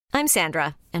I'm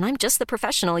Sandra, and I'm just the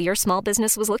professional your small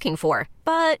business was looking for.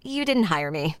 But you didn't hire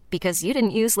me because you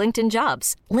didn't use LinkedIn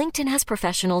Jobs. LinkedIn has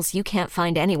professionals you can't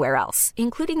find anywhere else,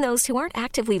 including those who aren't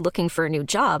actively looking for a new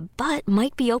job, but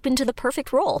might be open to the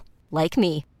perfect role, like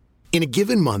me. In a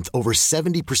given month, over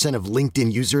 70% of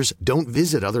LinkedIn users don't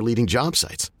visit other leading job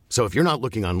sites. So if you're not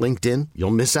looking on LinkedIn,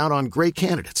 you'll miss out on great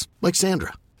candidates like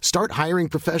Sandra. Start hiring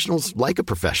professionals like a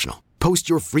professional. Post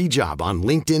your free job on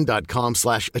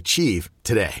linkedin.com/achieve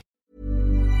today.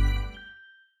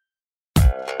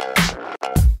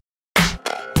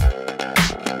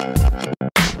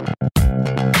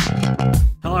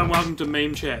 Hello and welcome to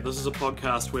Meme Chat. This is a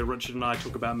podcast where Richard and I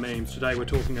talk about memes. Today we're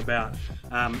talking about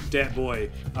Dat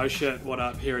Boy. Oh shit, what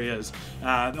up? Here he is.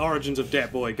 The origins of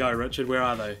Dat Boy. Go, Richard. Where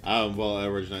are they? Well, it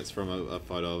originates from a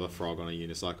photo of a frog on a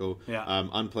unicycle. Yeah.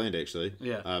 Unplanned, actually.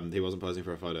 Yeah. He wasn't posing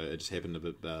for a photo. It just happened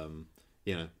to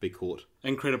be caught.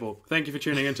 Incredible. Thank you for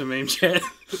tuning into Meme Chat.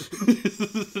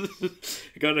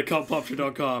 Go to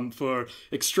cultpopture.com for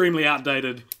extremely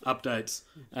outdated updates.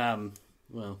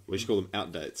 We should call them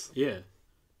outdates. Yeah.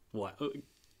 What?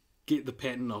 Get the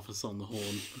patent office on the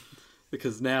horn.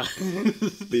 Because now...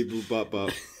 People,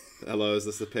 but. Hello, is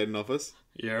this the patent office?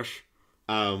 Yes.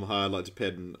 Hi, I'd like to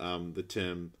patent the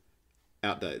term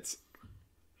outdates.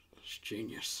 It's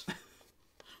genius.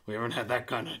 We haven't had that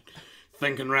kind of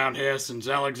thinking around here since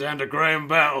Alexander Graham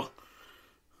Bell.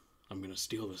 I'm going to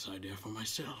steal this idea for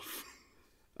myself.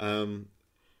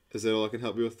 Is that all I can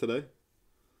help you with today?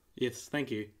 Yes, thank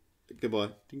you. Goodbye.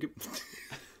 Thank you.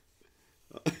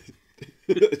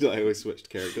 I always switched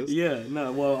characters. Yeah,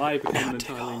 no, well, I became an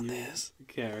entirely new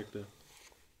character.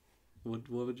 What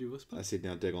would you whisper? I said,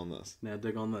 now dig on this. Now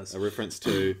dig on this. A reference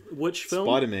to which film?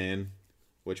 Spider-Man,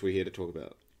 which we're here to talk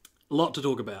about. A lot to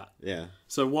talk about. Yeah.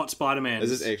 So what Spider-Man is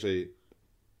this actually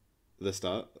the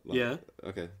start? Yeah.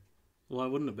 Okay. Why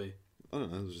wouldn't it be? I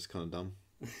don't know, it was just kind of dumb.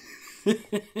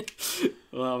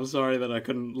 Well, I'm sorry that I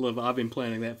couldn't live. I've been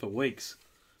planning that for weeks.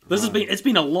 It's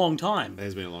been a long time. It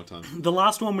has been a long time. The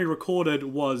last one we recorded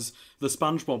was the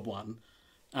SpongeBob one,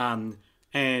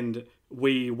 and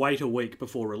we wait a week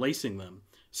before releasing them.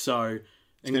 So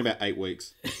it's been about 8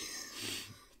 weeks. I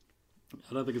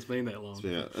don't think it's been that long.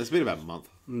 It's been about a month.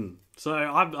 So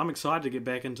I'm excited to get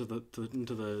back into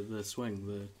the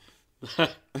swing,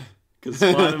 because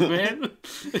Spider-Man.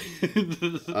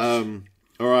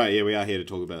 All right, yeah, we are here to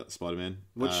talk about Spider-Man.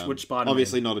 Which Spider-Man?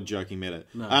 Obviously not a joking matter.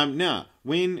 No. Now,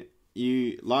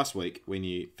 last week, when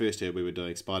you first heard we were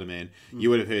doing Spider-Man, you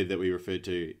would have heard that we referred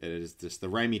to it as just the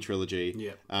Raimi trilogy.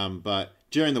 Yeah. But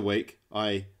during the week,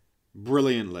 I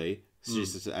brilliantly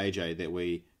suggested to AJ that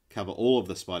we cover all of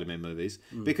the Spider-Man movies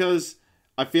because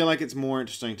I feel like it's more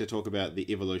interesting to talk about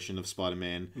the evolution of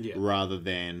Spider-Man rather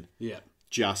than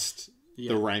just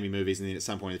the Raimi movies, and then at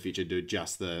some point in the future do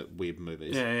just the Webb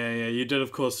movies. Yeah. You did,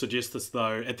 of course, suggest this,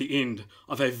 though, at the end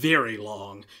of a very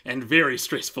long and very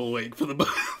stressful week for the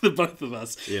both of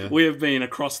us. Yeah. We have been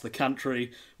across the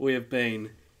country. We have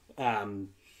been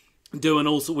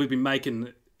we've been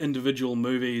making individual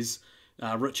movies.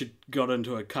 Richard got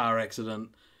into a car accident.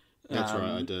 That's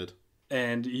right, I did.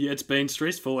 And it's been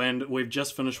stressful, and we've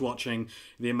just finished watching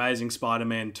The Amazing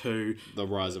Spider-Man 2. The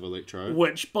Rise of Electro.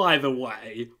 Which, by the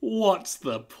way, what's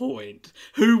the point?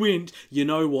 Who went, you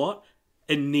know what?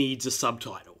 It needs a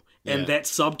subtitle. And that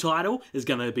subtitle is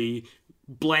going to be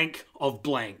blank of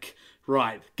blank.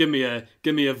 Right, give me a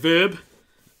verb.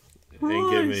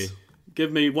 And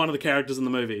give me one of the characters in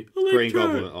the movie. Electro. Green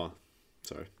Goblin. Oh,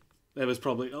 sorry. That was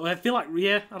probably... I feel like,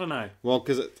 I don't know. Well,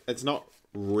 because it's not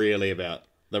really about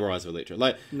the Rise of Electro.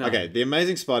 Okay, The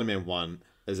Amazing Spider-Man 1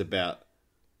 is about,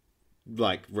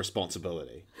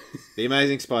 responsibility. The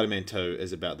Amazing Spider-Man 2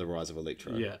 is about the Rise of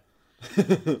Electro. Yeah.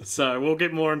 So we'll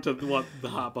get more into what the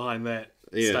heart behind that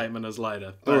statement is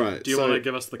later. But all right. Do you want to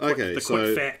give us the quick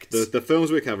facts? The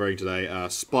films we're covering today are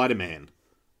Spider-Man,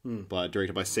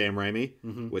 directed by Sam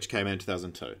Raimi, which came out in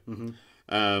 2002.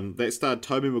 That starred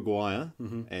Tobey Maguire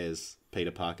as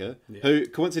Peter Parker, who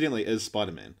coincidentally is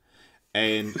Spider-Man,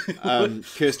 and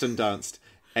Kirsten Dunst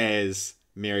as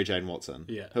Mary Jane Watson,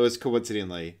 who is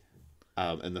coincidentally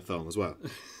in the film as well.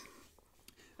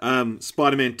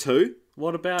 Spider-Man 2.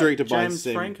 What about directed James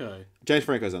by Franco? James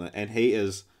Franco's in it, and he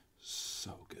is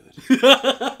so good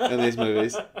in these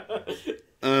movies.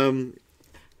 And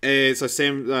so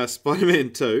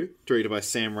Spider-Man 2, directed by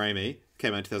Sam Raimi,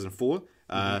 came out in 2004.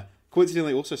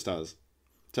 Coincidentally also stars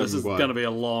Tobey This is Maguire. going to be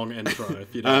a long intro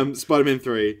if you don't. Spider-Man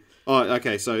 3. Oh,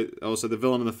 okay, so also the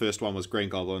villain in the first one was Green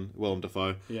Goblin, Willem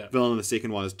Dafoe. Yeah. Villain in the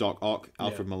second one is Doc Ock,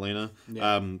 Alfred Molina.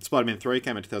 Yeah. Spider-Man 3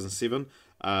 came in 2007.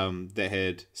 That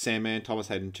had Sandman, Thomas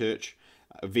Hayden Church,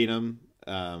 Venom,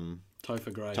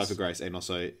 Topher Grace, and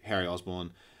also Harry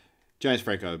Osborn. James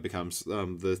Franco becomes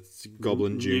the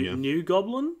Goblin Junior. New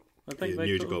Goblin? I think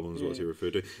New Goblin is what he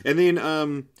referred to. And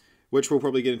then, which we'll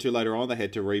probably get into later on, they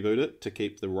had to reboot it to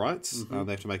keep the rights. They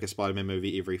have to make a Spider-Man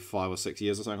movie every 5 or 6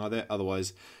 years or something like that.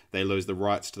 Otherwise, they lose the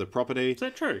rights to the property. Is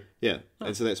that true? Yeah. Oh.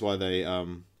 And so that's why they...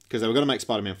 because they were going to make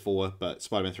Spider-Man 4, but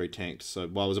Spider-Man 3 tanked. So,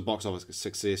 it was a box office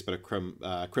success, but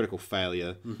a critical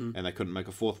failure, and they couldn't make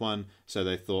a fourth one. So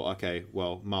they thought, okay,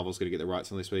 well, Marvel's going to get the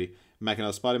rights unless we make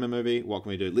another Spider-Man movie. What can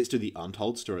we do? Let's do the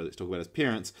untold story. Let's talk about his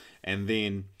parents. And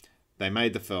then they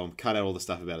made the film, cut out all the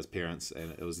stuff about his parents,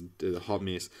 and it was a hot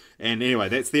mess. And anyway,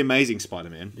 that's The Amazing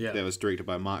Spider-Man. Yeah. That was directed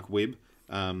by Mark Webb.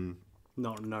 No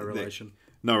relation.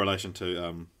 No relation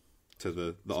to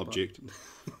the object.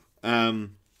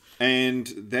 And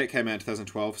that came out in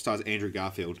 2012. Stars Andrew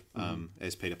Garfield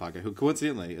as Peter Parker, who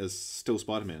coincidentally is still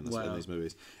Spider-Man in these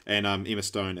movies. And Emma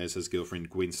Stone as his girlfriend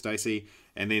Gwen Stacy.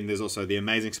 And then there's also The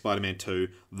Amazing Spider-Man 2,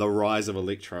 The Rise of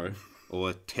Electro,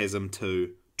 or TASM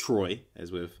 2 Troy,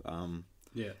 as we've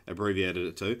abbreviated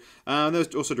it to. That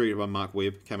was also directed by Mark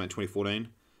Webb, came out in 2014.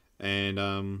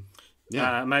 And...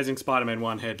 Amazing Spider-Man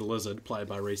 1 had Lizard, played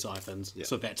by Rhys Ifans,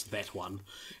 so that's that one.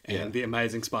 And The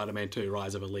Amazing Spider-Man 2,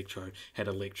 Rise of Electro, had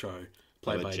Electro,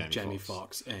 played by Jamie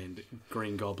Foxx, and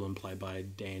Green Goblin, played by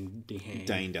Dan DeHaan.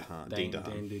 Dane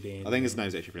DeHaan. I think his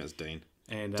name's actually pronounced Dean.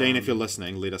 And, Dean, if you're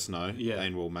listening, let us know,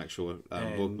 and we'll make sure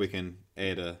we can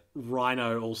add a...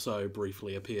 Rhino also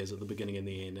briefly appears at the beginning and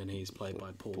the end, and he's played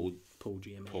by Paul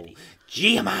Giamatti.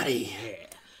 Giamatti!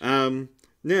 Yeah.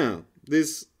 Now,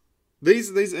 there's...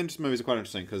 These movies are quite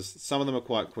interesting because some of them are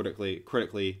quite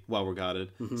critically well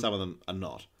regarded. Some of them are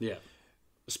not. Yeah.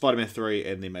 Spider-Man 3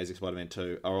 and The Amazing Spider-Man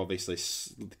 2 are obviously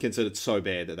considered so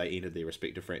bad that they entered their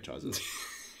respective franchises.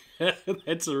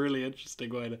 That's a really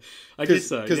interesting way to... I guess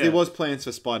so, because there was plans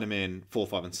for Spider-Man 4,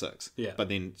 5, and 6. Yeah. But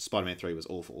then Spider-Man 3 was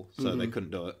awful, so they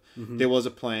couldn't do it. There was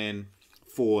a plan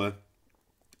for,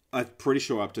 I'm pretty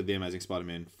sure, up to The Amazing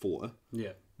Spider-Man 4. Yeah.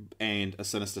 And a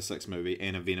Sinister Six movie,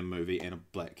 and a Venom movie, and a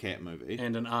Black Cat movie.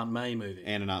 And an Aunt May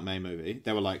movie.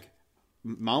 They were like,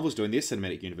 Marvel's doing their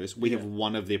cinematic universe. We have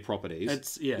one of their properties.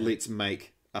 Let's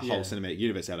make a whole cinematic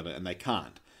universe out of it. And they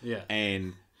can't. Yeah.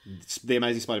 And The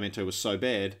Amazing Spider-Man 2 was so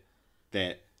bad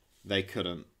that they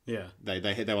couldn't. Yeah. They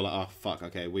were like, oh, fuck,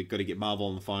 okay, we've got to get Marvel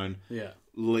on the phone. Yeah.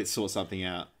 Let's sort something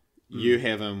out. You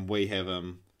have him, we have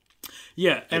him.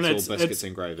 Yeah, and it's all biscuits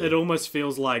and gravy. It almost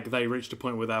feels like they reached a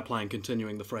point where they're playing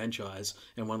continuing the franchise,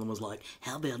 and one of them was like,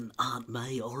 "How about an Aunt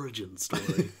May origin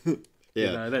story?"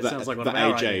 That sounds like one of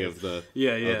our AJ ideas. of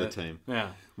the team. Yeah.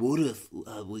 What if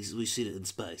we set it in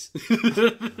space?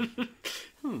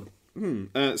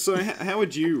 So how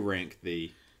would you rank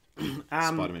the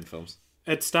Spider-Man films?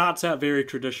 It starts out very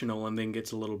traditional and then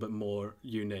gets a little bit more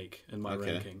unique in my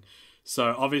ranking.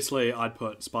 So obviously, I'd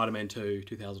put Spider-Man 2,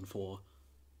 2004.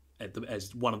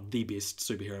 As one of the best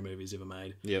superhero movies ever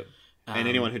made. Yep. And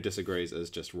anyone who disagrees is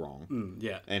just wrong.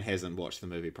 Yeah. And hasn't watched the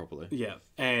movie properly. Yeah.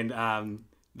 And I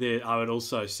would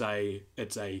also say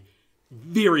it's a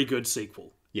very good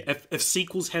sequel. Yeah. If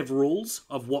sequels have rules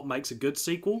of what makes a good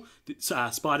sequel,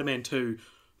 Spider-Man 2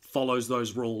 follows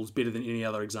those rules better than any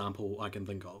other example I can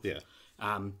think of. Yeah.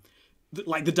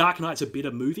 Like The Dark Knight's a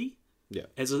better movie. Yeah.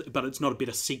 But it's not a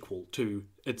better sequel to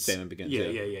its... Batman Begins.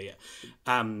 Yeah.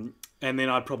 And then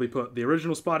I'd probably put the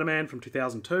original Spider-Man from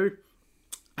 2002.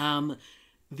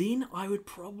 Then I would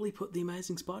probably put The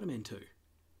Amazing Spider-Man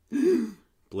 2.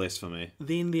 Blasphemy.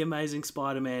 Then The Amazing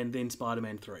Spider-Man, then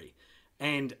Spider-Man 3.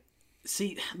 And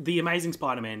see, the Amazing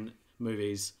Spider-Man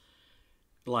movies,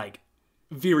 like,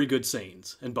 very good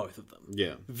scenes in both of them.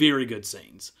 Yeah. Very good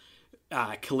scenes.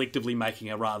 Collectively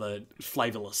making a rather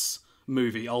flavourless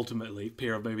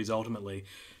pair of movies ultimately.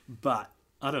 But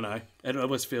I don't know. It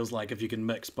almost feels like if you can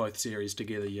mix both series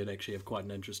together, you'd actually have quite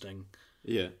an interesting...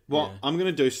 Yeah. Well, I'm going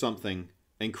to do something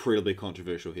incredibly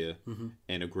controversial here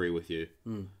and agree with you.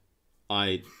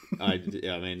 I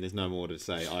mean, there's no more to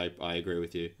say. I agree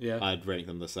with you. Yeah. I'd rank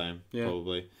them the same,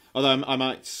 probably. Although I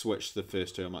might switch the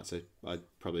first two. I might say I'd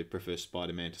probably prefer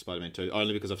Spider-Man to Spider-Man 2,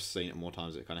 only because I've seen it more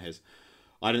times. It kind of has...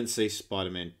 I didn't see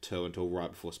Spider-Man 2 until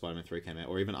right before Spider-Man 3 came out,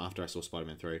 or even after I saw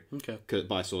Spider-Man 3. Okay.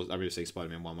 But I remember seeing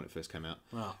Spider-Man 1 when it first came out.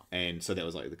 Wow. And so that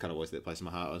was like the kind of always that place in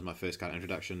my heart. It was my first kind of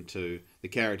introduction to the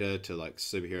character, to like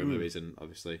superhero movies, and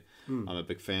obviously I'm a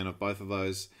big fan of both of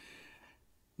those.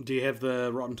 Do you have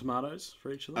the Rotten Tomatoes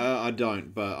for each of them? I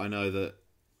don't, but I know that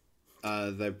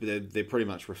they're pretty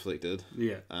much reflected.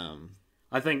 Yeah.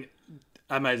 I think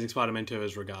Amazing Spider-Man 2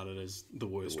 is regarded as the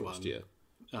worst one. Yeah.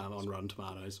 On Rotten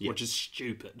Tomatoes, which is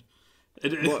stupid.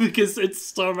 Because it's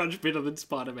so much better than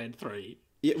Spider-Man 3.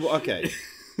 Yeah, well, okay.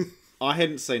 I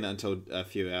hadn't seen it until a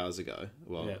few hours ago.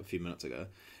 Well, a few minutes ago.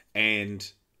 And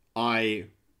I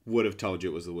would have told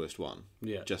you it was the worst one.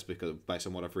 Yeah. Just because, based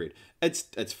on what I've read.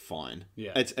 It's fine.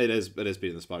 Yeah. It is better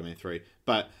than Spider-Man 3.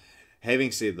 But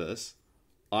having said this,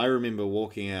 I remember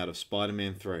walking out of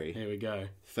Spider-Man 3 Here we go.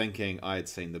 thinking I had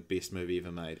seen the best movie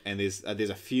ever made. And there's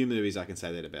a few movies I can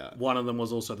say that about. One of them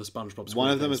was also the SpongeBob SquarePants One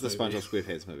of them is the movie. SpongeBob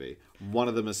SquarePants movie. One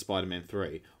of them is Spider-Man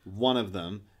 3. One of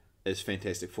them is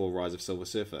Fantastic Four: Rise of Silver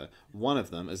Surfer. One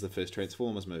of them is the first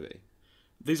Transformers movie.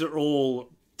 These are all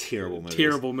Terrible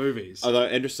movies. movies. Although,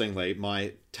 interestingly,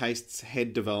 my tastes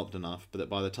had developed enough, but that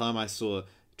by the time I saw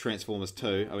Transformers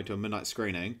 2, I went to a midnight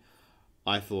screening,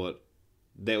 I thought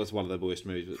that was one of the worst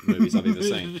movies I've ever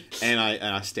seen. And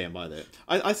I stand by that.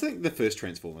 I think the first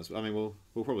Transformers, I mean, we'll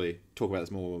probably talk about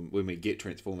this more when we get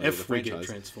Transformers as a If we franchise. get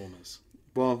Transformers.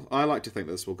 Well, I like to think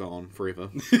this will go on forever.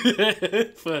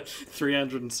 For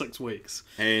 306 weeks.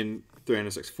 And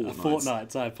 306 fortnights.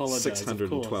 Fortnights, I apologise.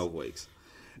 612 weeks.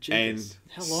 Jesus.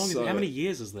 And how many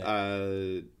years is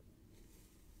that?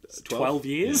 12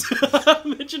 years?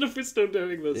 Imagine if we're still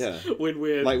doing this when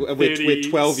we're we're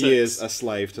 12 years a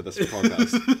slave to this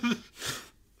podcast.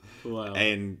 Wow.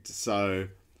 And so,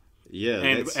 yeah.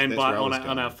 And that's by where I was on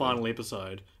going our with final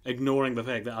episode, ignoring the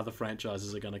fact that other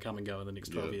franchises are going to come and go in the next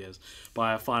 12 years,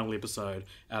 by our final episode,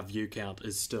 our view count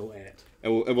is still at it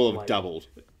will have doubled.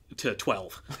 to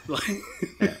 12.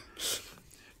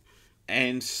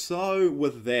 And so,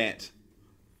 with that,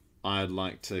 I'd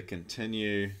like to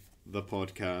continue the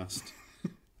podcast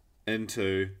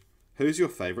into who's your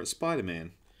favourite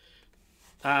Spider-Man?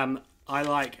 I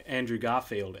like Andrew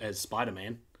Garfield as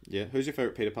Spider-Man. Yeah, who's your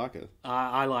favourite Peter Parker?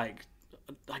 I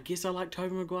guess I like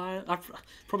Tobey Maguire.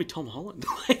 Probably Tom Holland.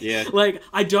 Yeah. Like,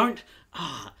 I don't...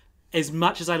 as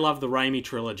much as I love the Raimi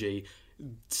trilogy,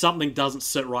 something doesn't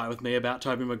sit right with me about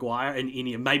Tobey Maguire in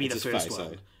any... Maybe It's the his first face,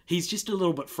 one. eh? He's just a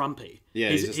little bit frumpy. Yeah,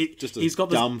 he's got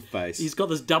a dumb face. He's got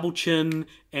this double chin,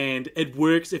 and it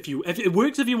works if you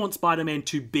want Spider-Man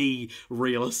to be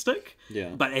realistic. Yeah.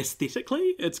 But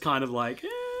aesthetically, it's kind of like,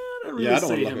 I don't really Yeah, I don't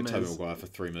see want to him look at Tobey as... Maguire for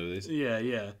 3 movies.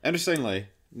 Yeah. Interestingly,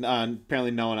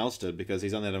 apparently no one else did because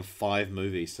he's only done 5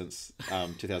 movies since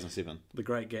 2007. The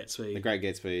Great Gatsby. The Great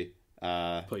Gatsby,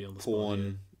 Put you on the spot,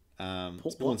 Porn,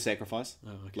 Porn Sacrifice,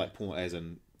 okay. like porn as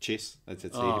in chess. It's he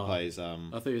Oh. plays. I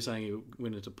thought you were saying he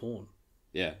went into porn.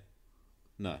 Yeah,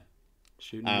 no,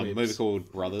 Shooting a webs. movie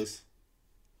called Brothers,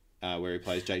 where he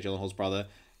plays Jake Gyllenhaal's brother,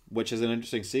 which is an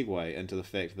interesting segue into the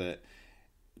fact that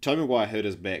Tobey Maguire hurt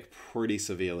his back pretty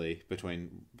severely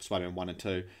between Spider-Man 1 and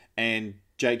 2, and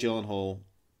Jake Gyllenhaal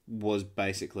was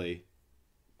basically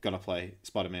gonna play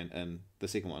Spider-Man in the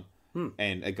second one,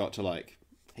 and it got to like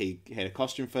he had a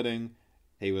costume fitting.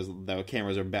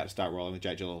 Cameras are about to start rolling with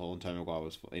Jake Gyllenhaal, and Tobey Maguire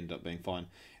ended up being fine.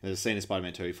 And there's a scene in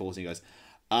Spider-Man 2, he falls and he goes,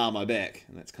 my back.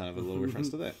 And that's kind of a little reference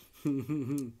to that.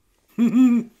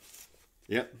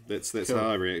 Yep, that's cool.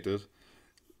 How I reacted.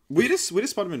 Where does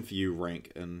Spider-Man for you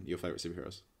rank in your favourite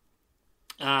superheroes?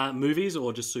 Movies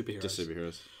or just superheroes? Just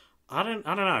superheroes. I don't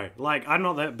know. Like, I'm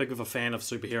not that big of a fan of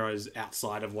superheroes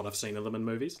outside of what I've seen of them in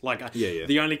movies. Like,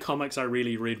 the only comics I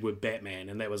really read were Batman,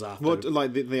 and that was after... What,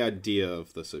 like, the idea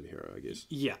of the superhero, I guess.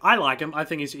 Yeah, I like him. I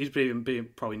think he's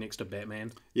probably next to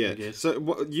Batman. Yeah. I guess.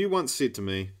 So, you once said to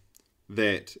me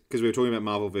that, because we were talking about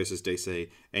Marvel versus DC,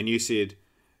 and you said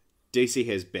DC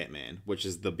has Batman, which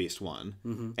is the best one,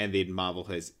 and then Marvel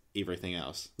has everything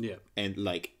else. Yeah. And,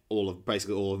 like,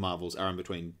 basically all of Marvel's are in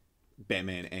between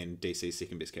Batman and DC's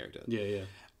second best character. Yeah.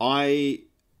 I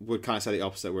would kind of say the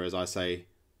opposite, whereas I say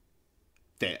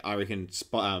that I reckon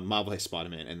Marvel has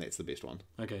Spider-Man, and that's the best one.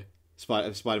 Okay.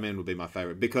 Spider-Man would be my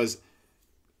favourite, because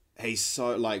he's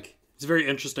so, like... He's a very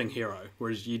interesting hero,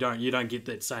 whereas you don't get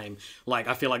that same... Like,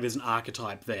 I feel like there's an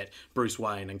archetype that Bruce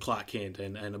Wayne and Clark Kent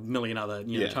and a million other,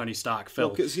 Tony Stark, Phil...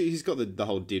 Well, because he's got the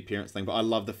whole dead parents thing, but I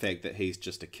love the fact that he's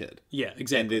just a kid. Yeah,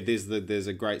 exactly. And there's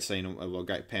a great scene, a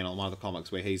great panel in one of the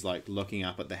comics where he's, like, looking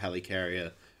up at the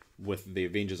helicarrier with the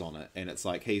Avengers on it, and it's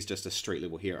like he's just a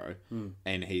street-level hero,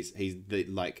 and he's the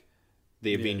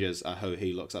Avengers are who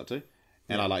he looks up to,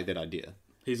 and I like that idea.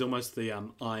 He's almost the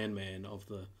Iron Man of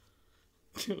the...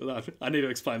 I need to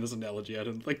explain this analogy. I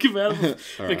didn't think about it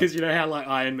because you know how like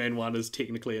Iron Man 1 is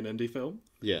technically an indie film,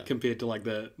 compared to like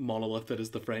the monolith that is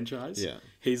the franchise. Yeah,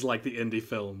 he's like the indie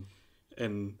film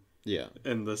in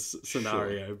this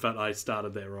scenario. Sure. But I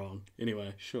started that wrong.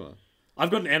 Anyway, sure.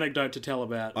 I've got an anecdote to tell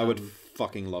about. I would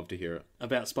fucking love to hear it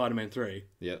about Spider-Man 3.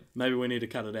 Yeah, maybe we need to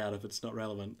cut it out if it's not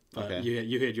relevant. But okay.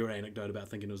 You heard your anecdote about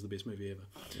thinking it was the best movie ever.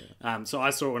 Yeah. So I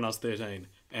saw it when I was 13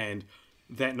 and.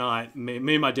 That night,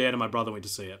 me, my dad, and my brother went to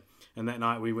see it. And that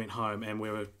night we went home and we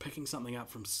were picking something up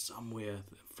from somewhere,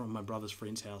 from my brother's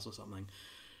friend's house or something.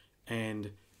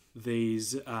 And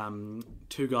these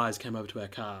two guys came over to our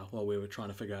car while we were trying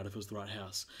to figure out if it was the right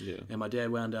house. Yeah. And my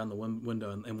dad wound down the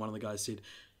window and one of the guys said,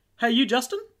 "Hey, you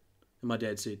Justin?" And my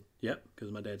dad said, "Yep,"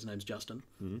 because my dad's name's Justin.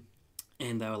 Mm-hmm.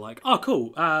 And they were like, "Oh,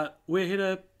 cool. We're here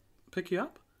to pick you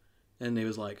up." And he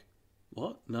was like,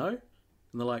 "What? No?" And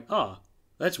they're like, "Oh,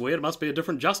 that's weird. It must be a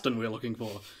different Justin we're looking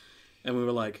for." And we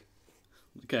were like,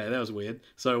 "Okay, that was weird."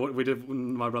 So what we did,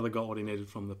 my brother got what he needed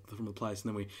from the place,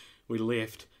 and then we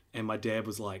left. And my dad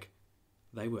was like,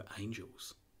 "They were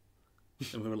angels."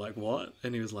 And we were like, "What?"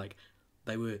 And he was like,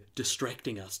 "They were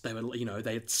distracting us. They were,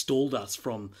 they had stalled us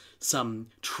from some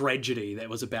tragedy that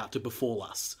was about to befall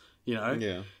us,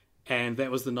 Yeah. And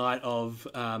that was the night of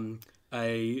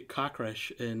a car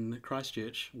crash in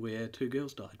Christchurch where 2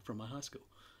 girls died from my high school.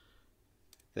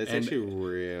 That's actually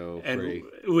real And pretty.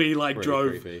 we drove.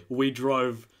 creepy. We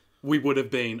drove. We would have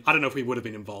been. I don't know if we would have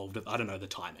been involved. I don't know the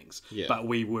timings. Yeah. But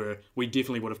we were. We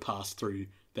definitely would have passed through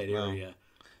that area.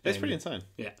 That's pretty insane.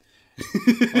 Yeah.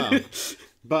 Wow.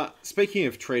 But speaking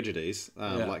of tragedies,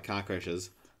 like car crashes,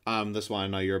 this one I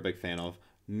know you're a big fan of,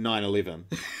 9/11.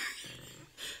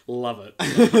 Love it.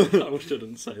 I wish I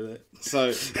didn't say that.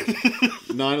 So,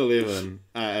 9/11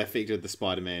 affected the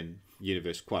Spider-Man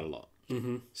universe quite a lot.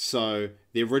 Mm-hmm. So,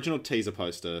 the original teaser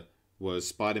poster was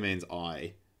Spider-Man's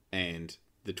eye and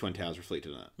the Twin Towers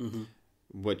reflected in it,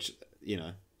 which,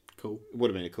 Cool. would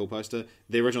have been a cool poster.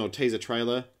 The original teaser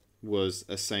trailer was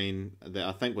a scene that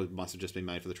I think must have just been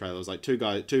made for the trailer. It was like two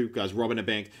guys robbing a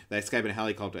bank, they escape in a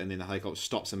helicopter, and then the helicopter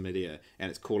stops in midair, and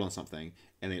it's caught on something,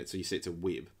 and then you see it's a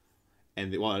web.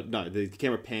 And the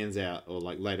camera pans out, or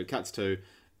like later cuts to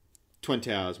Twin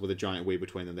Towers with a giant web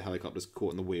between them. The helicopter's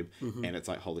caught in the web, and it's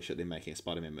like, holy shit, they're making a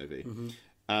Spider-Man movie.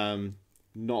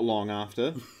 Not long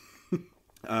after,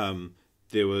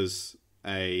 there was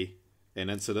an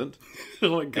incident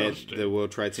Oh my gosh. at the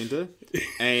World Trade Center,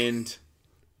 and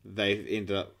they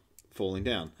ended up falling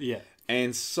down. Yeah.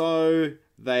 And so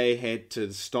they had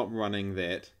to stop running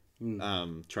that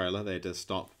trailer. They had to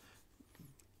stop,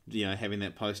 having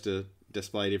that poster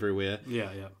displayed everywhere.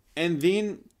 Yeah, yeah. And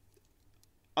then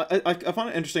I find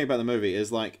it interesting about the movie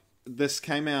is like this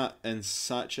came out in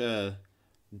such a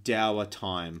dour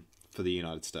time for the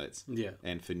United States. Yeah.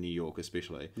 And for New York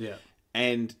especially. Yeah.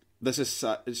 And this is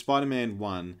Spider-Man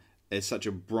 1 is such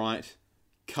a bright,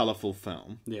 colourful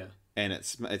film. Yeah. And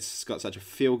it's got such a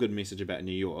feel-good message about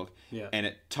New York. Yeah. And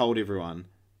it told everyone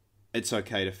it's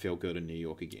okay to feel good in New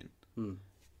York again. And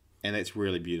that's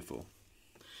really beautiful.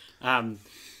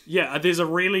 Yeah, there's a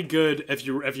really good, if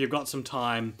you've got some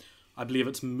time, I believe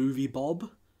it's Movie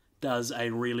Bob does a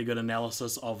really good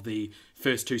analysis of the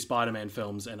first 2 Spider-Man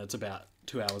films, and it's about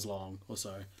 2 hours long or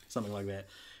so, something like that.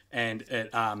 And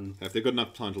it If they've got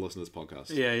enough time to listen to this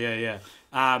podcast. yeah.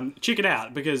 Check it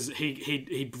out, because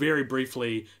he very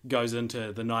briefly goes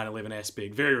into the 9/11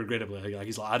 aspect, very regrettably. Like,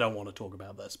 he's like, I don't want to talk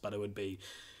about this, but it would be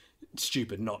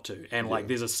stupid not to. And like,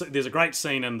 there's a great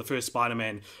scene in the first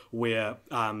Spider-Man where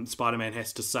Spider-Man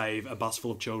has to save a bus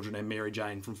full of children and Mary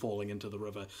Jane from falling into the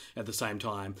river at the same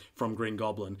time from Green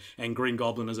Goblin, and Green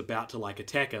Goblin is about to like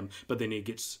attack him, but then he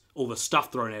gets all the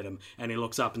stuff thrown at him, and he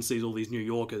looks up and sees all these New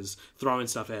Yorkers throwing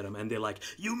stuff at him, and they're like,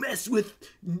 "You mess with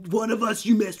one of us,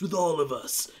 you mess with all of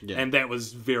us." And that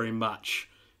was very much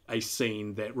a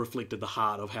scene that reflected the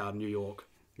heart of how New York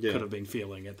could have been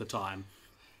feeling at the time.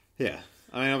 Yeah.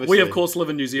 I mean, obviously, We, of course, live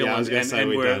in New Zealand, and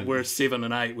don't. we're 7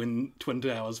 and 8 when Twin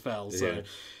Towers fell, so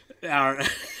our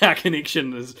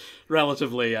connection is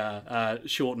relatively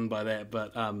shortened by that.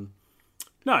 But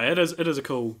no, it is a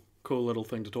cool little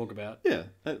thing to talk about. Yeah,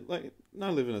 like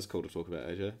 9/11 is cool to talk about,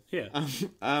 AJ.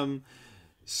 Yeah.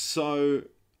 So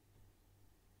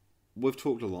we've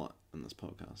talked a lot in this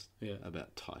podcast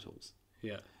about titles.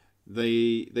 Yeah.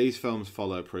 These films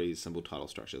follow a pretty simple title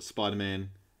structure. Spider-Man,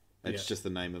 it's just the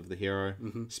name of the hero.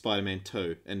 Spider-Man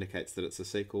 2 indicates that it's a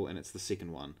sequel, and it's the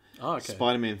second one. Oh, okay.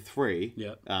 Spider-Man 3,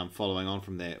 following on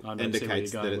from that,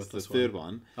 indicates that it's the third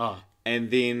one. Oh. And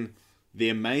then The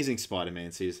Amazing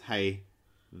Spider-Man says, hey,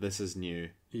 this is new.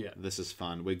 Yeah. This is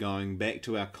fun. We're going back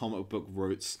to our comic book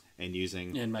roots and using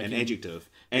And an making- adjective.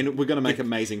 And we're going to make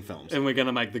amazing films. And we're going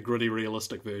to make the gritty,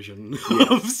 realistic version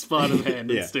of Spider-Man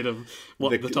instead of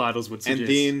what the titles would suggest. And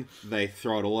then they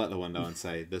throw it all out the window and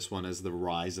say, this one is the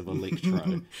rise of Electro.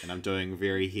 And I'm doing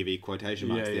very heavy quotation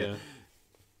marks there. Yeah.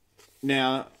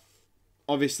 Now,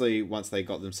 obviously, once they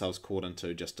got themselves caught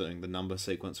into just doing the number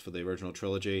sequence for the original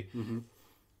trilogy,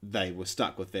 they were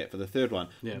stuck with that for the third one.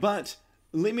 Yeah. But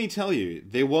let me tell you,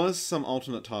 there was some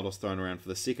alternate titles thrown around for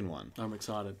the second one. I'm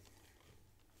excited.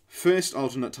 First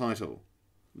alternate title,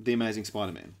 The Amazing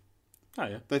Spider-Man. Oh,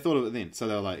 yeah. They thought of it then. So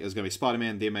they were like, it was going to be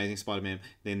Spider-Man, The Amazing Spider-Man.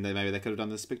 Then maybe they could have done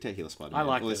the Spectacular Spider-Man. I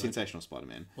like or the that, Sensational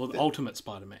Spider-Man. Or the Ultimate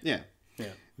Spider-Man. Yeah. Yeah.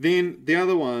 Then the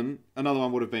another one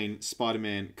would have been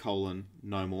Spider-Man: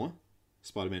 No More.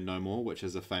 Spider-Man No More, which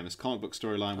is a famous comic book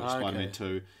storyline which Spider-Man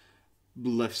 2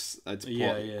 lifts its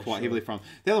plot quite heavily from.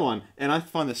 The other one, and I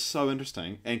find this so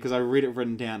interesting, and because I read it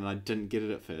written down and I didn't get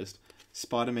it at first,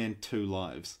 Spider-Man 2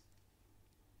 Lives.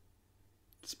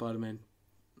 Spider-Man.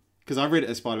 Because I read it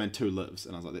as Spider-Man 2 Lives,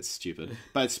 and I was like, that's stupid.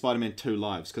 But it's Spider-Man 2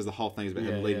 Lives, because the whole thing is about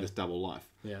him leading this double life.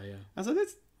 Yeah, yeah. I was like,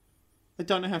 I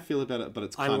don't know how I feel about it, but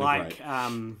it's kind of great.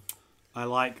 I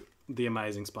like The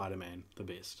Amazing Spider-Man the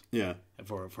best. Yeah.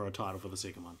 For a title for the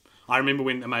second one. I remember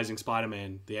when Amazing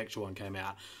Spider-Man, the actual one, came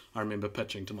out, I remember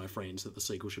pitching to my friends that the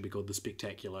sequel should be called The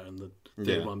Spectacular and the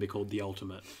third one be called The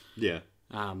Ultimate. Yeah.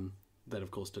 That,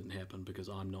 of course, didn't happen because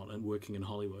I'm not working in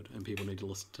Hollywood and people need to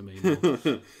listen to me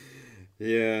more.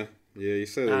 Yeah, you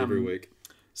say that every week.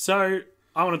 So,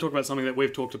 I want to talk about something that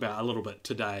we've talked about a little bit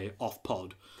today off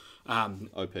pod.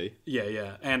 OP.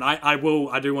 Yeah. And I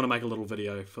do want to make a little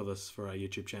video for this for our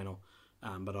YouTube channel,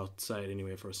 but I'll say it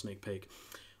anyway for a sneak peek.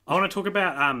 I want to talk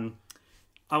about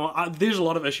there's a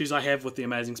lot of issues I have with the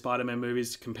Amazing Spider-Man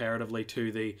movies comparatively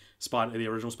to the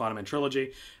original Spider-Man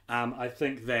trilogy. I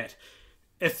think that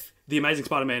if the Amazing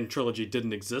Spider-Man trilogy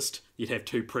didn't exist, you'd have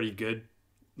two pretty good.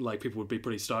 Like, people would be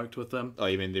pretty stoked with them. Oh,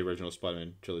 you mean the original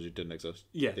Spider-Man trilogy didn't exist?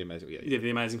 Yeah. The Amazing, the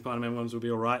Amazing Spider-Man ones would be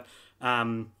alright.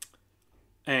 And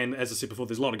as I said before,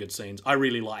 there's a lot of good scenes. I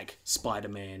really like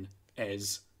Spider-Man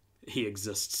as he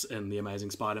exists in the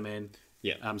Amazing Spider-Man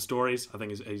stories. I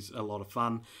think he's a lot of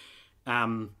fun.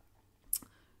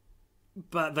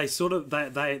 But they sort of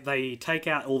they take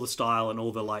out all the style and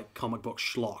all the like comic book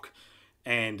schlock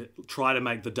and try to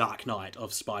make the Dark Knight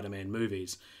of Spider-Man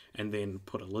movies and then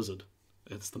put a lizard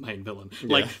as the main villain. Yeah.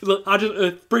 Like, look, I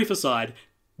just brief aside,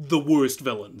 the worst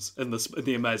villains in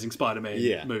the Amazing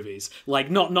Spider-Man movies. Like,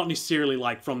 not necessarily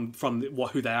like from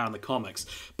who they are in the comics,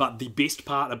 but the best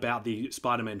part about the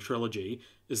Spider-Man trilogy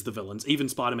is the villains. Even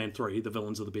Spider-Man 3, the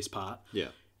villains are the best part. Yeah.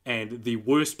 And the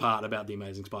worst part about the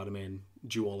Amazing Spider-Man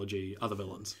duology are the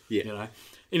villains. Yeah. You know?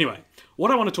 Anyway,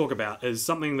 what I want to talk about is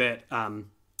something that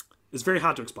is very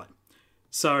hard to explain.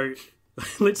 So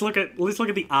let's look at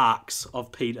the arcs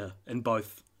of Peter in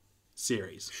both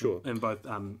series. Sure. In both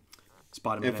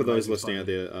Spider-Man and for those listening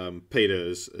Spider-Man. out there, Peter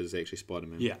is actually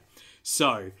Spider-Man. Yeah.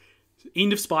 So,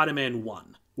 end of Spider-Man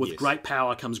 1. With Yes. great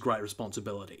power comes great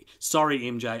responsibility. Sorry,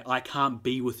 MJ, I can't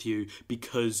be with you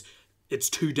because it's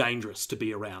too dangerous to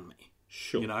be around me.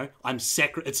 Sure. You know,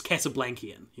 it's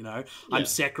Casablancan, you know? I'm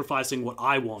sacrificing what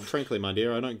I want. Frankly, my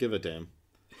dear, I don't give a damn.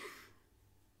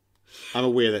 I'm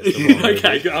aware that's the wrong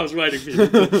Okay, movie. I was waiting for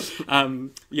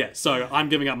you. So I'm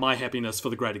giving up my happiness for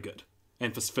the greater good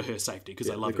and for her safety because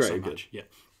I love her so much. Yeah,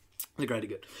 the greater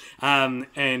good.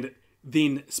 And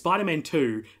then Spider-Man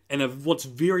 2, and what's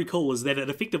very cool is that it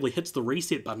effectively hits the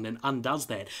reset button and undoes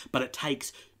that, but it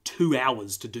takes 2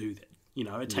 hours to do that. You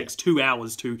know, it takes 2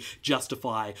 hours to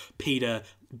justify Peter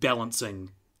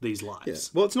balancing these lives.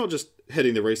 Yeah. Well, it's not just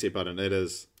hitting the reset button.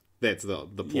 That's the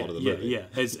plot of the movie.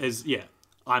 Yeah.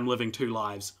 I'm living two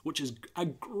lives, which is a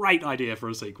great idea for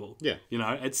a sequel. Yeah. You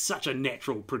know, it's such a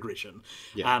natural progression.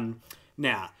 Yeah.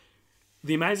 Now,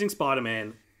 The Amazing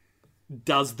Spider-Man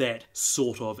does that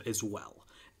sort of as well.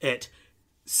 It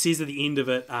says at the end of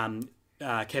it,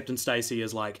 Captain Stacy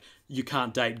is like, you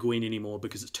can't date Gwen anymore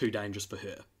because it's too dangerous for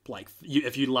her. Like,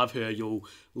 if you love her, you'll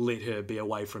let her be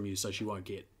away from you so she won't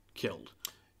get killed.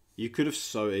 You could have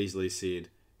so easily said,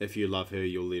 if you love her,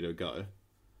 you'll let her go.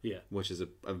 Yeah. Which is a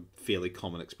fairly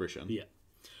common expression. Yeah.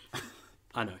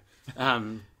 I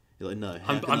know. You're like, no.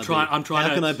 I'm trying.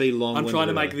 How can I be long? I'm trying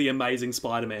to make the Amazing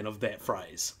Spider-Man of that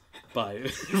phrase by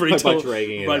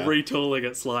retooling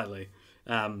it slightly.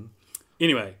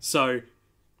 Anyway, so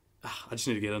I just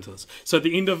need to get into this. So at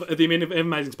the end of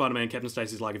Amazing Spider-Man, Captain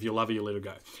Stacy's like, "If you love her, you let her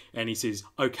go," and he says,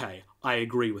 "Okay, I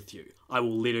agree with you. I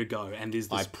will let her go." And there's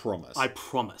this, I promise. I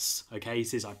promise. Okay, he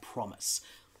says, "I promise."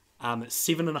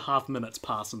 7.5 minutes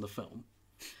pass in the film.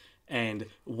 And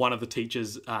one of the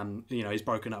teachers, he's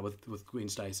broken up with Gwen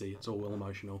Stacy. It's all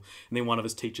emotional. And then one of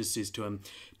his teachers says to him,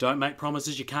 "Don't make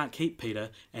promises you can't keep,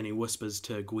 Peter." And he whispers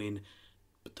to Gwen,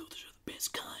 "But those are the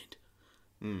best kind."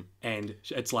 And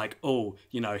it's like, oh,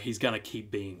 he's going to keep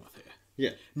being with her.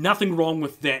 Yeah. Nothing wrong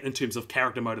with that in terms of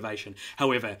character motivation.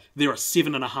 However, there are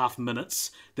 7.5 minutes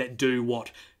that do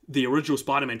what the original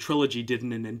Spider-Man trilogy did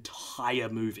in an entire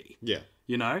movie. Yeah.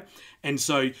 And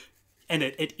so, and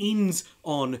it ends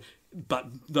on but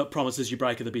the promises you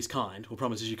break are the best kind, or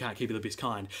promises you can't keep are the best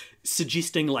kind,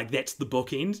 suggesting like that's the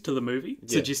bookend to the movie,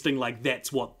 suggesting like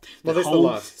that's what Well, that's the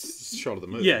last shot of the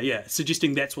movie. yeah,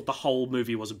 suggesting that's what the whole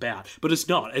movie was about. But it's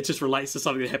not. It just relates to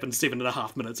something that happened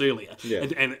 7.5 minutes earlier,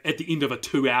 and at the end of a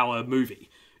 2-hour movie,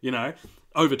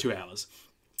 over 2 hours.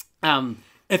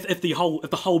 If the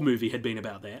whole movie had been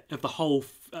about that, if the whole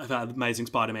Amazing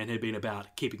Spider-Man had been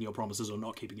about keeping your promises or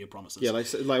not keeping your promises, Yeah,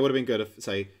 like it would have been good if,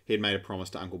 say, he'd made a promise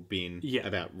to Uncle Ben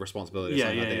about responsibility or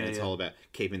something like that. It's all about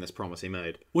keeping this promise he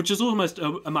made. which is almost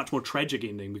a much more tragic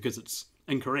ending because it's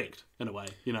incorrect in a way,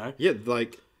 Yeah,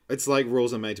 like it's like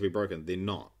rules are made to be broken. They're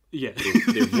not. Yeah.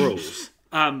 They're rules.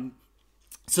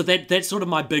 So that's sort of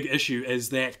my big issue, is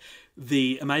that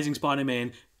the Amazing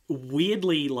Spider-Man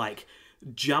weirdly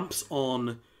jumps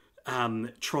on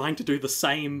trying to do the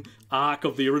same arc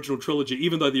of the original trilogy,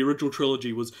 even though the original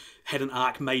trilogy had an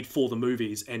arc made for the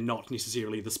movies and not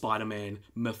necessarily the Spider-Man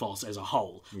mythos as a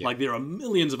whole. Like, there are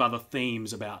millions of other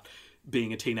themes about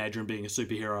being a teenager and being a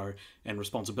superhero and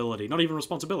responsibility, not even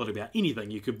responsibility, about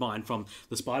anything you could mine from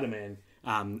the Spider-Man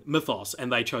mythos,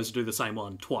 and they chose to do the same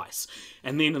one twice.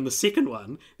 And then in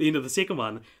the end of the second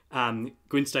one,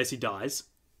 Gwen Stacy dies.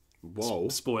 Whoa.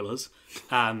 Spoilers.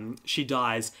 She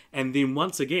dies, and then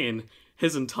once again,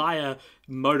 his entire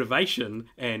motivation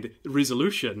and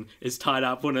resolution is tied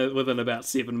up within about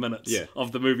 7 minutes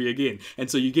of the movie again.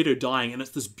 And so you get her dying, and it's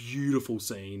this beautiful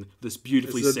scene, this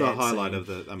beautifully sad scene. It's the highlight of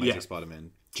the Amazing Spider-Man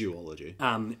duology.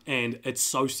 And it's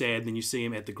so sad. Then you see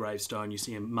him at the gravestone, you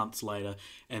see him months later,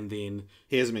 and then...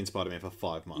 He hasn't been Spider-Man for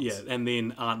 5 months. Yeah, and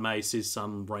then Aunt May says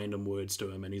some random words to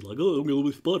him, and he's like, oh, I'm going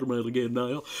to be Spider-Man again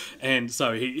now. And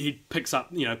so he picks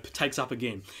up, takes up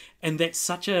again. And that's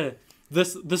such a...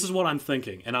 This is what I'm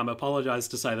thinking, and I'm apologise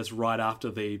to say this right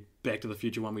after the Back to the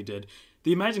Future one we did.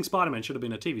 The Amazing Spider-Man should have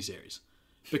been a TV series.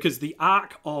 Because the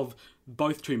arc of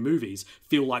both two movies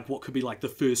feel like what could be like the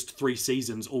first 3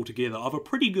 seasons altogether of a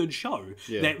pretty good show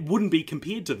that wouldn't be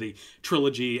compared to the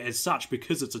trilogy as such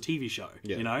because it's a TV show,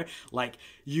 Like,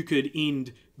 you could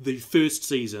end the first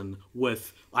season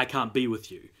with I Can't Be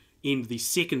With You, end the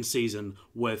second season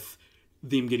with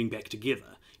them getting back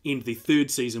together, end the third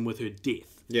season with her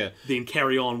death. Yeah. Then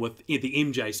carry on with the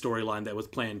MJ storyline that was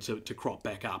planned to crop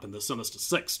back up, and the Sinister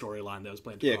Six storyline that was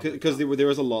planned to crop back up. Because there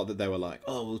was a lot that they were like,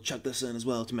 oh, we'll chuck this in as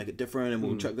well to make it different, and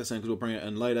we'll chuck this in because we'll bring it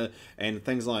in later. And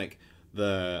things like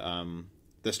the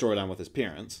storyline with his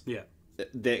parents,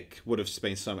 that would have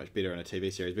been so much better in a TV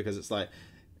series, because it's like,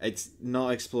 it's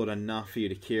not explored enough for you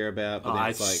to care about. But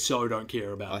I so don't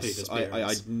care about Peter's parents.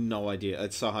 I had no idea.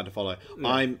 It's so hard to follow.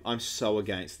 Yeah. I'm so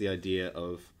against the idea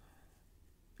of...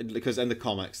 Because in the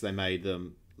comics, they made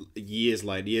them years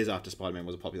after Spider-Man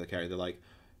was a popular character. They're like,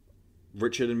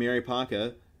 Richard and Mary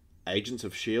Parker, agents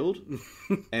of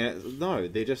S.H.I.E.L.D. And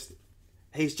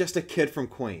he's just a kid from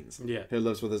Queens who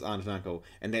lives with his aunt and uncle.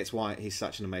 And that's why he's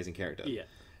such an amazing character. Yeah.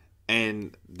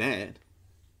 And that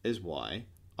is why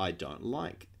I don't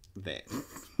like that.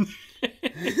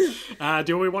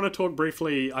 Do we want to talk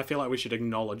briefly? I feel like we should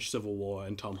acknowledge Civil War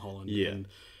and Tom Holland.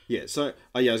 Yeah, so,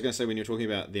 I was going to say, when you're talking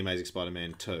about The Amazing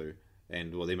Spider-Man 2,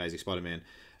 The Amazing Spider-Man,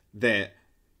 that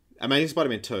Amazing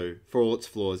Spider-Man 2, for all its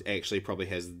flaws, actually probably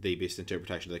has the best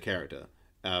interpretation of the character.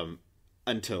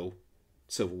 Until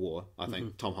Civil War, I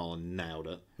think Tom Holland nailed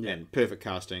it. Yeah. And perfect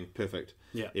casting, perfect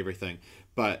everything.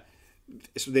 But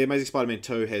The Amazing Spider-Man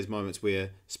 2 has moments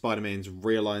where Spider-Man's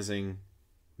realising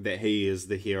that he is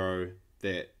the hero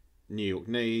that New York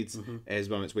needs. Has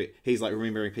moments where he's, like,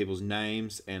 remembering people's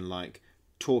names and, like,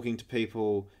 talking to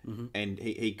people, and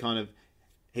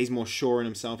he's more sure in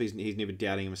himself. He's never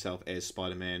doubting himself as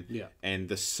Spider-Man. Yeah. And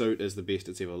the suit is the best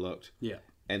it's ever looked. Yeah.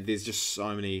 And there's just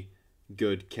so many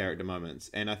good character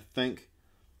moments. And I think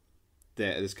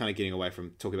that it's kind of getting away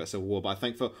from talking about Civil War, but I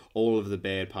think for all of the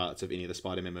bad parts of any of the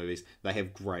Spider-Man movies, they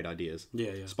have great ideas.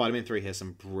 Yeah. Spider-Man 3 has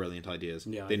some brilliant ideas.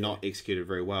 Yeah, they're not executed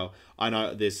very well. I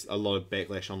know there's a lot of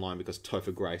backlash online because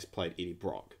Topher Grace played Eddie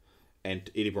Brock, and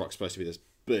Eddie Brock's supposed to be this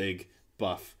big,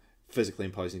 buff, physically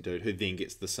imposing dude who then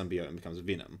gets the symbiote and becomes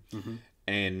Venom.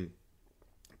 And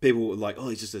people were like, oh,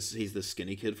 he's the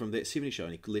skinny kid from that 70s show,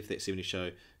 and he left that 70s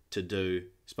show to do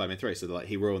Spider-Man 3. So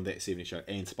he ruined that 70s show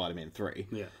and Spider-Man 3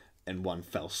 in one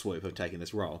fell swoop of taking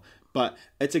this role. But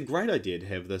it's a great idea to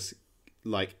have this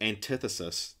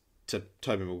antithesis to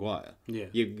Tobey Maguire. Yeah.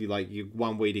 You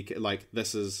one weedy,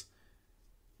 it's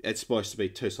supposed to be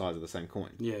two sides of the same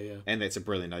coin. Yeah. And that's a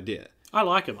brilliant idea. I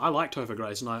like him. I like Topher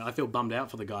Grace, and I feel bummed out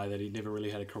for the guy that he never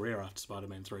really had a career after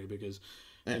Spider-Man 3, because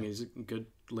I think he's a good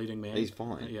leading man. He's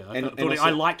fine. Yeah,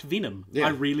 I liked Venom. Yeah. I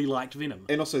really liked Venom.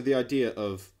 And also the idea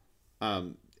of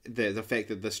the fact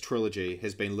that this trilogy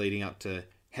has been leading up to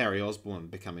Harry Osborn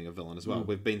becoming a villain as well.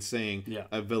 We've been seeing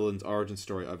a villain's origin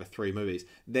story over 3 movies.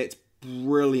 That's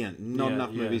brilliant. Not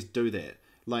enough movies do that.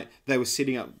 Like, they were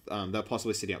setting up, they were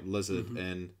possibly setting up Lizard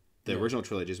in the original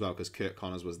trilogy as well, because Kurt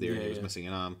Connors was there and he was missing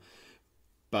an arm.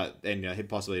 But, and he'd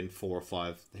possibly in 4 or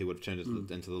 5, he would have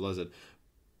turned into the Lizard.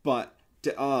 But,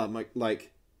 to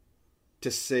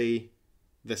see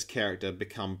this character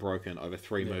become broken over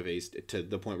 3 movies to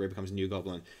the point where he becomes New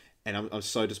Goblin, and I'm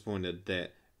so disappointed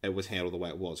that it was handled the way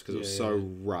it was, because it was so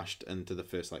rushed into the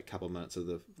first couple of minutes of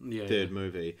the third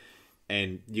movie,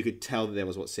 and you could tell that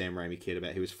was what Sam Raimi cared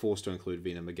about. He was forced to include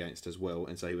Venom against his will,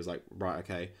 and so he was like, right,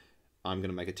 okay, I'm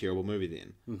going to make a terrible movie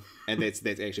then. And that's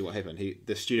actually what happened.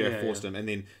 The studio forced him, and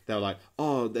then they were like,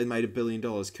 oh, they made $1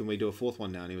 billion, can we do a 4th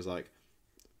one now? And he was like,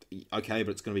 okay, but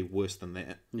it's going to be worse than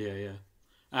that.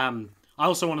 I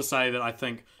also want to say that I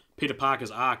think Peter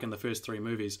Parker's arc in the first 3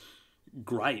 movies,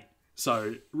 great.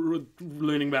 So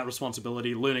learning about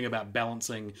responsibility, learning about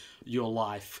balancing your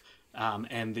life,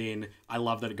 and then I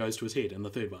love that it goes to his head in the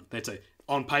 3rd one. That's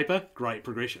on paper, great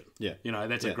progression. Yeah.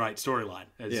 That's a great storyline.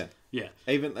 Yeah.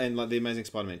 Even, and The Amazing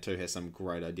Spider-Man 2 has some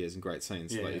great ideas and great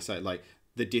scenes. You say,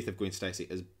 the death of Gwen Stacy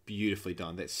is beautifully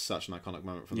done. That's such an iconic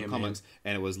moment from the comics,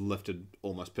 and it was lifted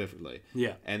almost perfectly.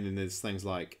 Yeah. And then there's things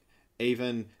like,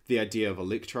 even the idea of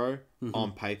Electro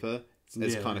on paper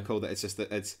is kind of cool. That it's just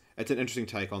that it's an interesting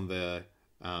take on the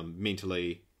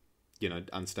mentally,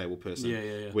 unstable person.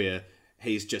 Where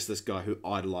he's just this guy who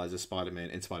idolizes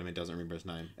Spider-Man, and Spider-Man doesn't remember his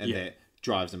name, and that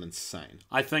drives him insane.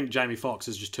 I think Jamie Foxx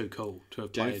is just too cool to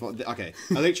have played. Okay,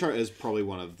 Electro is probably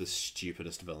one of the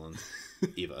stupidest villains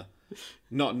ever.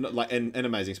 Not like in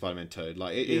Amazing Spider-Man 2.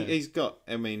 He's got,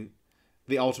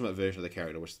 the ultimate version of the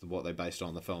character, which is what they based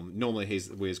on the film. Normally he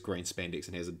wears green spandex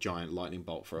and has a giant lightning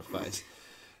bolt for a face.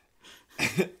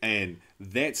 And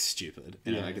that's stupid.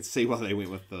 And I can see why they went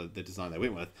with the design they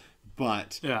went with.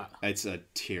 But it's a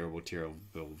terrible, terrible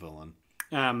villain.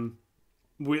 So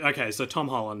Tom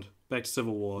Holland, back to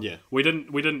Civil War. Yeah. We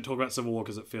didn't talk about Civil War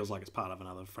because it feels like it's part of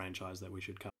another franchise that we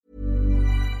should cover.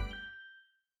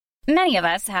 Many of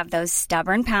us have those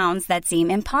stubborn pounds that seem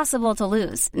impossible to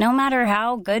lose, no matter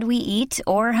how good we eat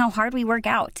or how hard we work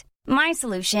out. My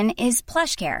solution is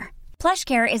PlushCare.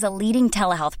 PlushCare is a leading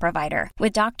telehealth provider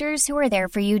with doctors who are there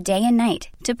for you day and night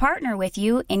to partner with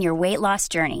you in your weight loss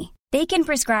journey. They can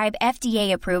prescribe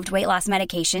FDA-approved weight loss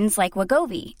medications like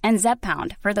Wegovy and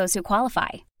Zepbound for those who qualify.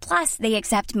 Plus, they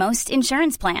accept most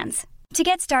insurance plans. To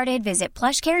get started, visit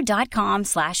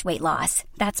plushcare.com/weightloss.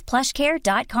 That's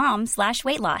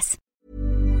plushcare.com/weightloss.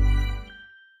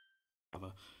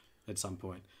 At some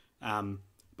point. But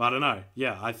I don't know.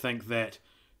 Yeah, I think that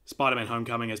Spider-Man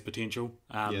Homecoming has potential.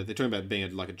 They're talking about being a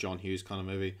John Hughes kind of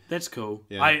movie. That's cool.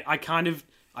 Yeah.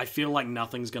 I feel like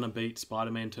nothing's going to beat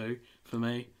Spider-Man 2 for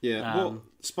me. Yeah,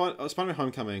 Spider-Man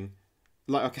Homecoming,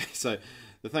 so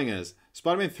the thing is,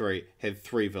 Spider-Man 3 had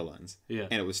 3 villains,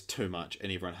 and it was too much,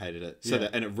 and everyone hated it.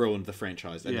 And it ruined the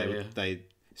franchise, and they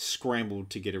scrambled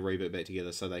to get a reboot back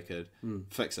together so they could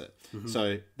fix it.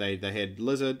 So they had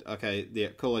Lizard,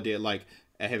 cool idea,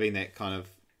 having that kind of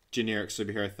generic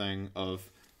superhero thing of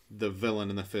the villain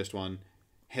in the first one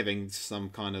having some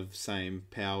kind of same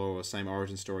power or same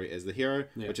origin story as the hero,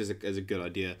 which is a good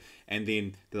idea. And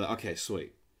then they're like, okay,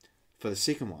 sweet. For the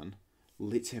second one,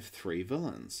 let's have 3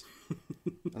 villains.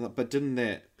 But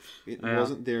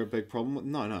wasn't there a big problem with...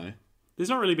 No. There's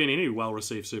not really been any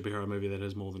well-received superhero movie that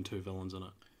has more than 2 villains in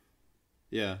it.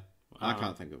 Yeah. I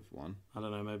can't think of one. I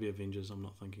don't know, maybe Avengers, I'm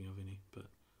not thinking of any. But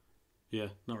yeah,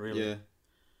 not really. Yeah.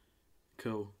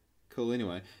 Cool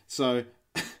Anyway. So...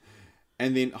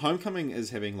 And then Homecoming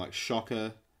is having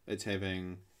Shocker. It's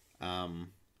having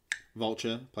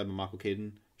Vulture, played by Michael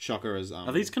Keaton. Shocker is...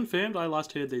 Are these confirmed? I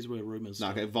last heard these were rumours.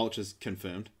 No, okay, Vulture's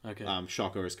confirmed. Okay.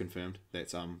 Shocker is confirmed.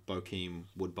 That's Bokeem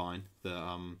Woodbine, the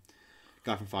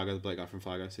guy from Fargo, the black guy from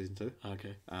Fargo, season 2.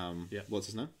 Okay. What's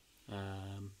his name?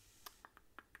 Don't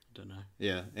know.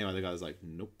 Yeah. Anyway, the guy's like,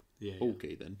 nope. Yeah.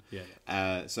 Okay then.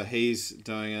 Yeah. So he's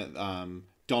doing it.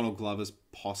 Donald Glover's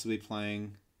possibly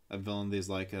playing a villain. There's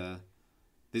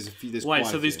There's a few.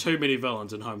 There's too many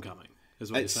villains in Homecoming,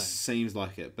 is what you're saying. It seems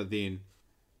like it, but then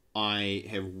I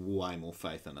have way more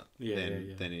faith in it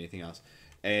than anything else.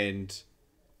 And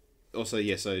also,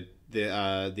 so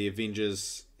the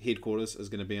Avengers headquarters is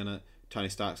going to be in it. Tony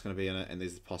Stark's going to be in it, and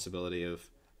there's the possibility of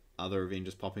other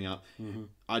Avengers popping up. Mm-hmm.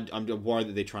 I'm worried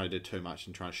that they're trying to do too much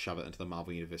and trying to shove it into the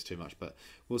Marvel Universe too much, but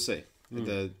we'll see.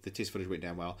 The test footage went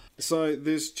down well. So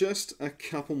there's just a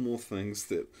couple more things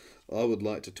that I would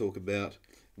like to talk about.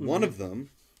 Mm-hmm. One of them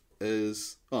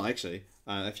is...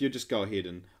 if you just go ahead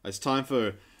and... It's time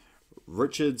for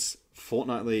Richard's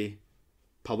fortnightly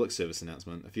public service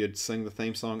announcement. If you'd sing the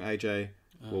theme song, AJ,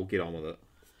 we'll get on with it.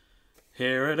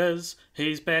 Here it is.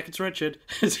 He's back. It's Richard.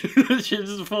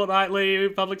 Richard's fortnightly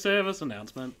public service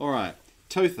announcement. All right.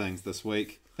 2 things this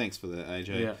week. Thanks for that,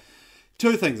 AJ. Yeah.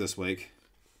 2 things this week.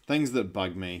 Things that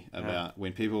bug me about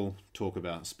when people talk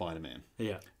about Spider-Man.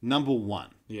 Yeah. Number 1.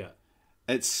 Yeah.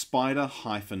 It's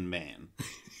Spider-Man.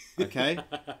 Okay?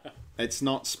 It's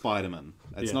not Spider-Man.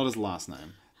 It's not his last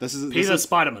name. Peter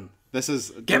Spider-Man. This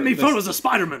is... Get me photos of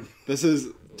Spider-Man. This is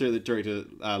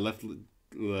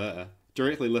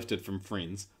directly lifted from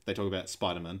Friends. They talk about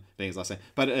Spider-Man being his last name.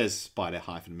 But it is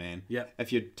Spider-Man. Yeah.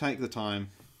 If you take the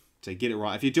time to get it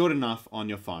right, if you do it enough on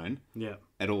your phone,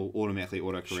 it'll automatically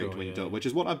autocorrect when you do it, which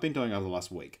is what I've been doing over the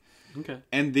last week. Okay.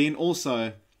 And then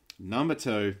also, number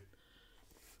 2,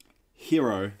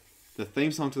 Hero, the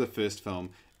theme song to the first film,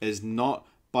 is not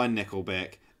by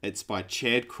Nickelback. It's by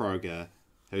Chad Kroeger,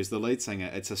 who's the lead singer.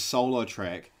 It's a solo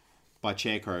track by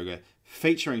Chad Kroeger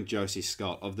featuring Josie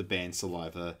Scott of the band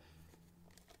Saliva.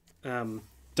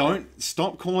 Don't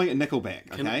stop calling it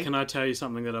Nickelback, okay? Can I tell you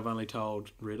something that I've only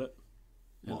told Reddit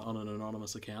on an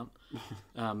anonymous account?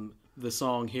 The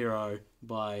song Hero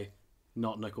by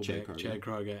not Nickelback, Chad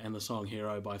Kroeger, and the song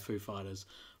Hero by Foo Fighters,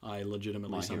 I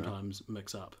legitimately sometimes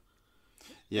mix up.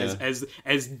 Yeah.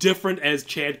 As different as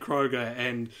Chad Kroeger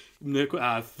and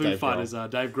Foo Fighters are,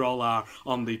 Dave Grohl are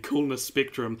on the coolness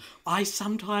spectrum, I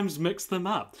sometimes mix them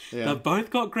up. Yeah. They've both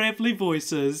got gravelly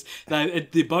voices.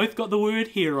 They both got the word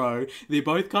hero. They're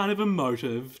both kind of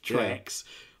emotive tracks.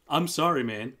 I'm sorry,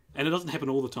 man. And it doesn't happen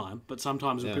all the time, but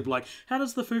sometimes when people are like, how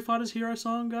does the Foo Fighters Hero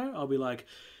song go? I'll be like...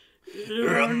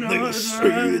 And they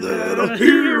say that a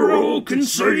hero can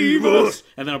save us.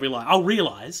 And then I'll be like, I'll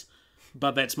realise...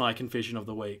 But that's my confession of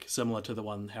the week, similar to the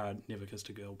one How I Never Kissed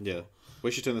a Girl. Yeah. We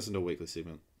should turn this into a weekly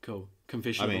segment. Cool.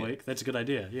 Confession of the week. That's a good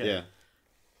idea. Yeah. Yeah.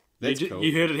 That's cool.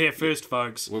 You heard it here first,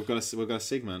 folks. We've got a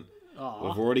segment. Aww.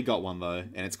 We've already got one, though,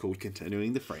 and it's called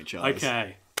Continuing the Franchise.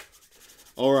 Okay.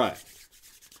 All right.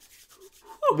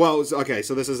 Well, okay,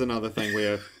 so this is another thing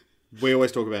where we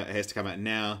always talk about it has to come out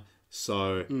now.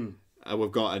 So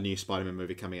we've got a new Spider-Man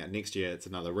movie coming out next year. It's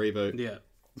another reboot. Yeah.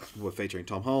 We're featuring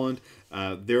Tom Holland.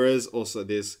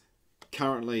 There's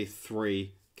currently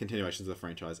 3 continuations of the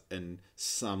franchise in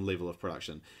some level of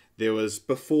production. There was,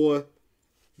 before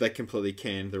they completely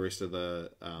canned the rest of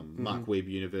the Mark Webb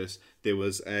universe, there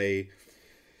was a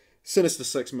Sinister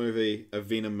Six movie, a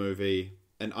Venom movie,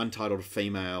 an untitled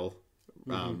female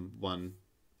one,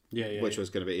 which was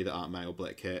going to be either Aunt May or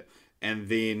Black Cat. And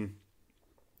then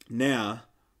now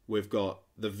we've got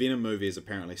the Venom movie is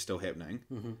apparently still happening.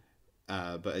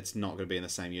 But it's not going to be in the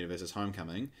same universe as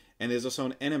Homecoming. And there's also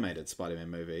an animated Spider-Man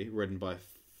movie written by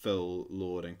Phil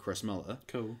Lord and Chris Miller.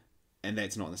 Cool. And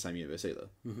that's not in the same universe either.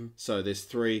 So there's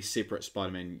 3 separate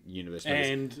Spider-Man universe movies.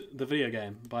 And the video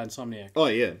game by Insomniac. Oh,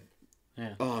 yeah.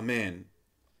 Oh, man.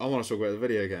 I want to talk about the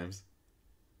video games.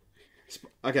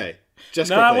 Okay. Just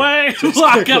quickly. No way!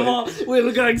 Come on!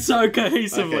 We're going so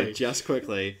cohesively. Okay, just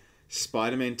quickly.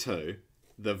 Spider-Man 2,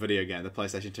 the video game, the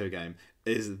PlayStation 2 game,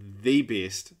 is the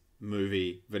best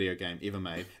video game ever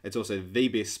made. It's also the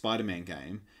best Spider-Man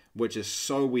game, which is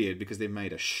so weird because they've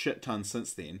made a shit ton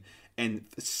since then, and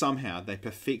somehow they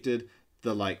perfected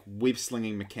the web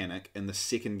slinging mechanic in the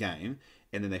second game,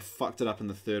 and then they fucked it up in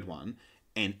the third one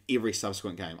and every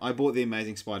subsequent game. I bought the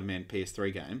Amazing Spider-Man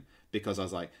PS3 game because I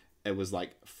was like, it was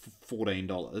like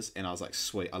 $14 and I was like,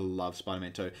 sweet, I love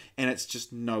Spider-Man 2, and it's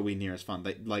just nowhere near as fun.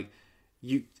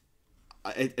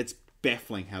 It's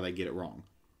baffling how they get it wrong.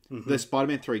 The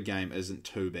Spider-Man 3 game isn't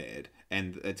too bad,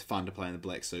 and it's fun to play in the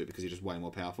black suit because you're just way more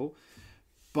powerful.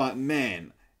 But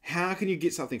man, how can you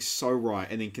get something so right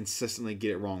and then consistently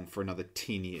get it wrong for another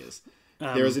 10 years?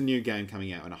 There is a new game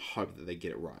coming out, and I hope that they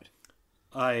get it right.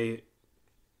 I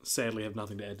sadly have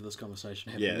nothing to add to this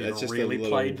conversation. It's just really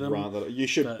played them.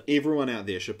 Everyone out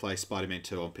there should play Spider-Man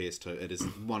 2 on PS2. It is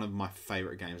one of my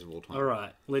favourite games of all time. All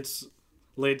right, let's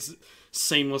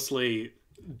seamlessly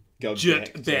go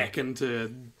back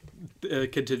into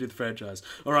continue the franchise.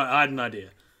 All right, I had an idea,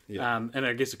 and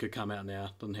I guess it could come out now.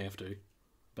 Doesn't have to,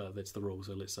 but that's the rule.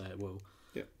 So let's say it will.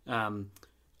 Yeah.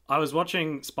 I was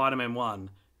watching Spider-Man 1,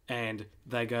 and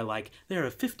they go like, there are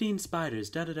 15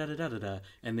 spiders, da da da da da da,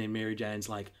 and then Mary Jane's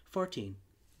like, 14.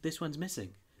 This one's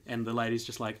missing, and the lady's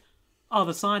just like, oh,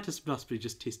 the scientists must be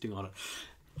just testing on it.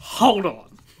 Hold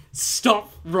on,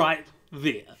 stop right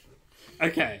there.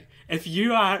 Okay,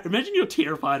 imagine you're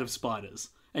terrified of spiders.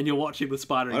 And you're watching the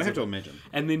spider exhibit. I don't have to imagine.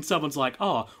 And then someone's like,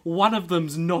 oh, one of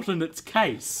them's not in its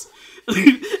case.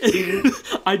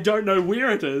 I don't know where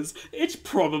it is. It's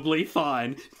probably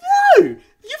fine. No!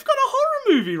 You've got a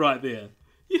horror movie right there.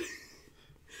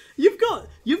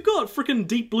 You've got freaking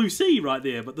Deep Blue Sea right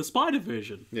there, but the Spider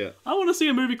version. Yeah. I want to see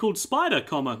a movie called Spider,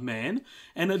 Man,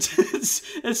 and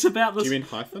it's about this. Do you mean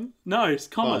hyphen? No, it's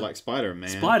comma. Oh, like Spider-Man.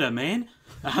 Spider Man,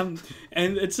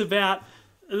 and it's about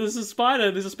there's a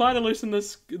spider loose in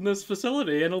this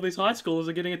facility, and all these high schoolers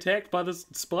are getting attacked by this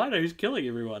spider who's killing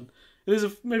everyone. There's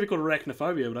a movie called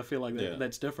Arachnophobia, but I feel like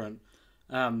that's different.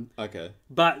 Okay.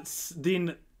 But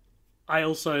then I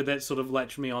also that sort of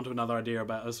latched me onto another idea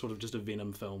about a sort of just a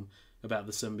Venom film about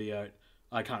the symbiote.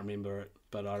 I can't remember it,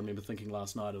 but I remember thinking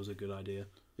last night it was a good idea.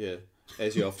 Yeah,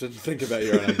 as you often think about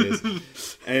your own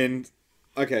ideas. And,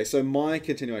 okay, so my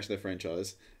continuation of the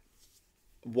franchise,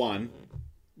 one,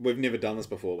 we've never done this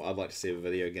before, but I'd like to see a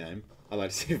video game. I'd like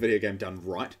to see a video game done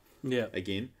right. Yeah.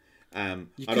 Again.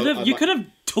 You could have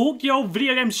talked your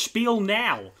video game spiel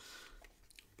now.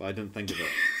 But I didn't think of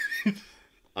it.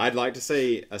 I'd like to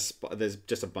see there's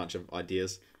just a bunch of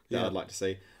ideas that I'd like to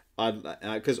see.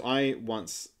 Because I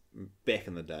once, back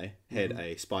in the day, had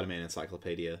a Spider-Man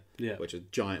encyclopedia, which is a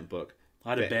giant book. I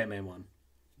had a Batman one.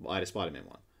 I had a Spider-Man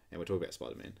one, and we're talking about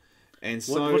Spider-Man. And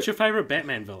so, what's your favourite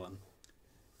Batman villain?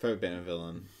 Favorite Batman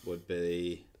villain would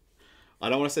be, I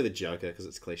don't want to say the Joker because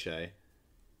it's cliche,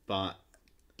 but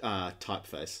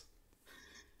Typeface.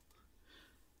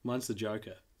 Mine's the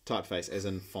Joker. Typeface, as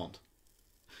in font.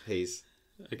 He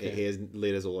has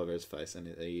letters all over his face, and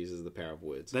he uses the power of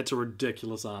words. That's a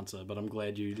ridiculous answer, but I'm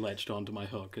glad you latched onto my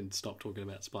hook and stopped talking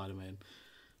about Spider-Man.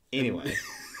 Anyway,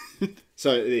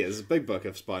 so yeah, there's a big book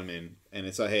of Spider-Man,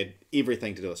 and so I had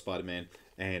everything to do with Spider-Man,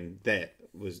 and that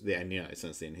was there. And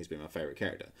since then he's been my favorite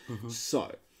character. Mm-hmm.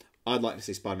 So I'd like to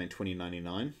see Spider-Man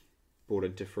 2099 brought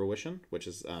into fruition, which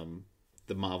is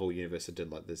the Marvel universe that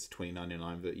did like this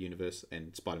 2099 universe,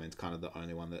 and Spider-Man's kind of the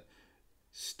only one that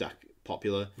stuck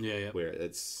popular. Where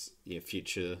it's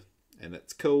future and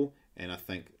it's cool, and I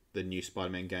think the new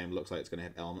Spider-Man game looks like it's going to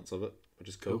have elements of it, which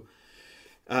is cool.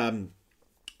 The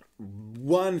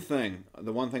one thing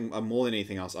more than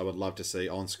anything else I would love to see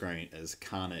on screen is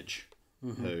Carnage,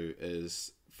 who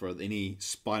is, for any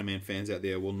Spider-Man fans out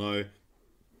there will know,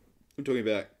 I'm talking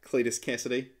about Cletus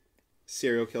Cassidy,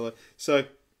 serial killer. So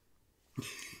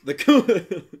the cool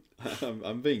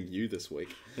I'm being you this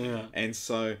week. Yeah. And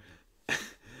so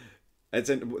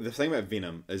the thing about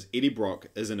Venom is Eddie Brock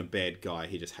isn't a bad guy,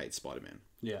 he just hates Spider-Man.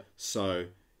 Yeah. So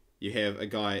you have a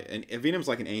guy, and Venom's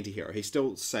like an anti-hero. He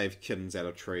still saved kittens out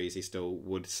of trees. He still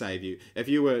would save you. If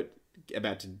you were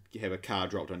about to have a car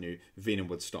dropped on you, Venom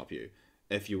would stop you.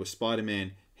 If you were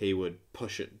Spider-Man, he would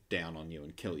push it down on you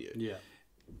and kill you. Yeah.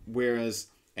 Whereas,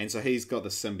 and so he's got the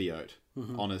symbiote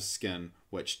on his skin,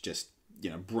 which just,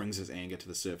 brings his anger to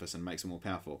the surface and makes him more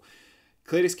powerful.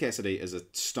 Cletus Cassidy is a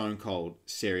stone-cold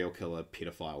serial killer,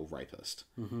 pedophile, rapist.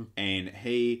 And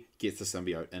he gets the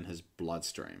symbiote in his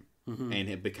bloodstream. And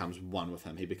it becomes one with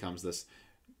him. He becomes this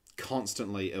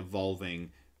constantly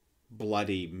evolving,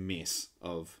 bloody mess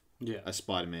of a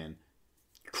Spider-Man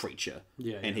creature.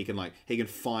 And he can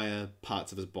fire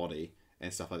parts of his body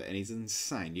and stuff like that. And he's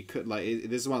insane. You could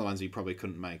this is one of the ones you probably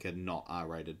couldn't make a not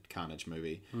R-rated Carnage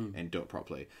movie and do it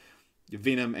properly.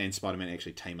 Venom and Spider-Man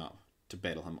actually team up to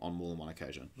battle him on more than one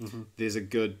occasion. There's a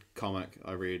good comic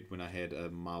I read when I had a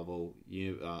Marvel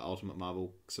Ultimate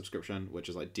Marvel subscription, which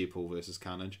is like Deadpool versus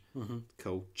Carnage.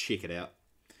 Cool, check it out.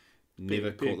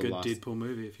 Never be a caught the good last. Deadpool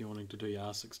movie if you're wanting to do your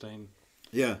R16.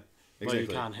 Yeah, exactly. Well, you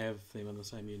can't have them in the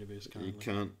same universe currently. You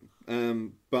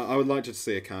can't. But I would like to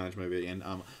see a Carnage movie, and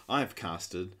I've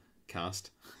cast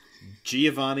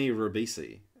Giovanni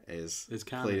Ribisi as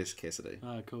Cletus Cassidy.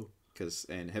 Oh, cool.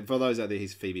 And for those out there,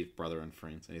 he's Phoebe's brother and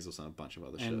friends, and he's also in a bunch of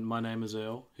other shit. And my name is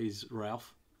Earl. He's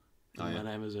Ralph. And my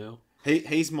name is Earl.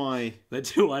 He's my.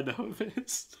 That's who I know of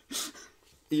as.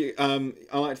 I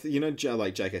like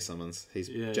like J.K. Simmons. He's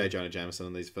J. Jonah Jameson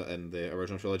in the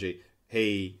original trilogy.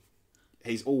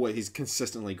 He's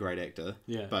consistently a great actor.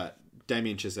 Yeah. But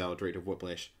Damien Chazelle, director of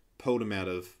Whiplash, pulled him out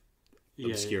of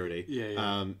obscurity.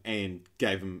 And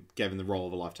gave him the role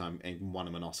of a lifetime and won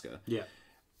him an Oscar. Yeah.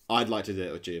 I'd like to do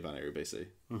that with Giovanni Ribisi.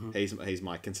 He's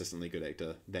my consistently good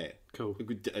actor. That cool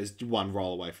is one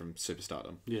role away from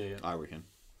superstardom. Yeah. I reckon.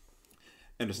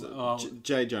 And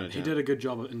J. Jonah. He did a good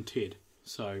job in Ted.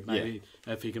 So maybe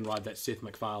if he can ride that Seth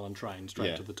MacFarlane train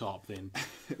straight to the top, then.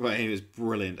 Well, he was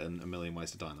brilliant in A Million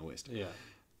Ways to Die in the West. Yeah.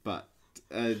 But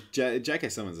J.K.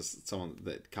 Simmons is someone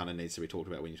that kind of needs to be talked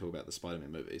about when you talk about the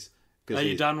Spider-Man movies. Are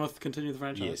you done with Continue the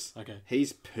Franchise? Yes. Okay.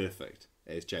 He's perfect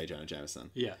as J. Jonah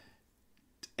Jameson. Yeah.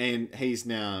 And he's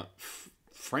now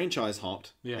franchise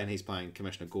hopped, and he's playing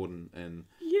Commissioner Gordon in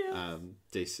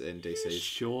DC.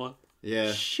 Sure.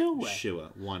 Yeah. Sure.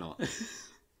 Why not?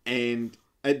 And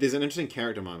there's an interesting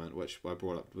character moment which I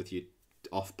brought up with you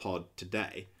off pod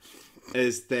today,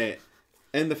 is that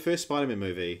in the first Spider-Man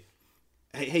movie,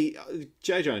 J.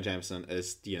 Jonah Jameson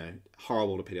is,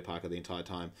 horrible to Peter Parker the entire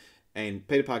time. And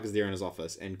Peter Parker's there in his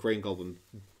office, and Green Goblin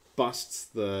busts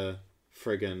the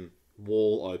friggin'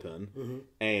 wall open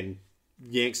and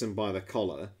yanks him by the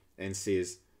collar and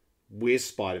says, "Where's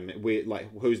Spider-Man?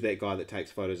 Who's that guy that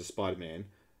takes photos of Spider-Man?"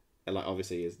 And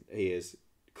obviously he has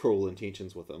cruel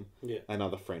intentions with him. Yeah.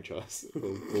 Another franchise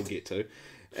we'll get to,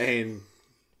 and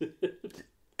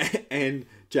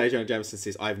J. Jonah Jameson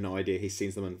says, "I have no idea." He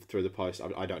sends them in through the post.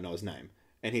 I don't know his name,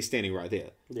 and he's standing right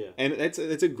there. Yeah. And it's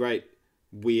a great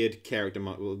weird character.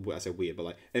 I say weird,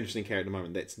 but interesting character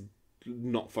moment that's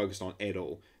not focused on at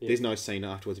all. Yeah. There's no scene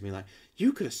afterwards being like,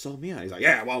 "You could have sold me out." He's like,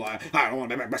 "Yeah, well, I don't want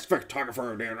to be my best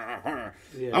photographer.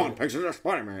 I want pictures of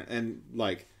Spider-Man." And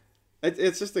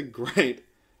it's just a great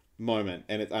moment,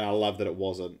 and I love that it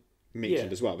wasn't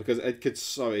mentioned as well, because it could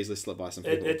so easily slip by some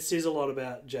people. It says a lot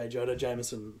about J. Jonah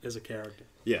Jameson as a character.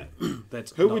 Yeah.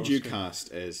 Who would you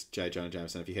cast as J. Jonah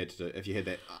Jameson if you had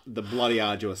that the bloody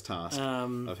arduous task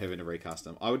of having to recast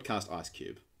him? I would cast Ice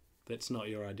Cube. That's not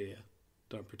your idea.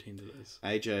 Don't pretend it is.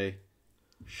 AJ,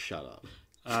 shut up.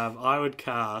 I would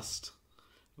cast...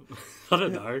 I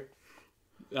don't know.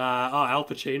 Al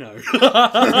Pacino.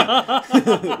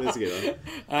 That's a good one.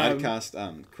 I'd cast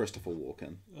Christopher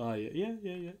Walken. Oh,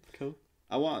 yeah. Cool.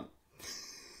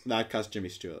 I'd cast Jimmy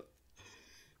Stewart.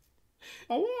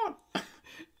 I want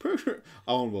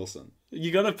Owen Wilson.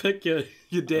 You gotta pick your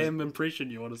damn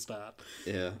impression you want to start.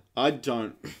 Yeah. I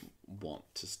don't want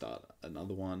to start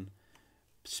another one.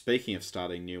 Speaking of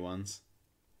starting new ones,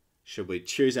 should we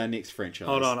choose our next franchise?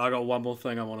 Hold on, I got one more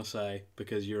thing I want to say,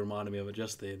 because you reminded me of it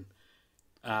just then.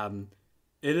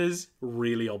 It is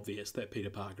really obvious that Peter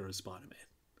Parker is Spider-Man.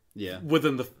 Yeah.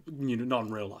 Within the, not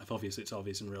in real life. Obviously, it's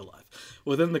obvious in real life.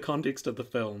 Within the context of the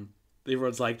film,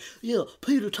 everyone's like, "Yeah,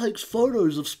 Peter takes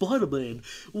photos of Spider-Man.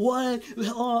 Why?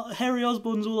 Harry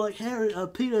Osborn's all like,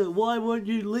 Peter, why won't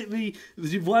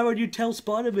you tell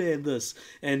Spider-Man this?"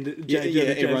 And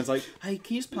everyone's like, "Hey,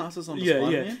 can you just pass this on to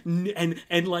Spider-Man?" Yeah.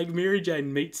 And Mary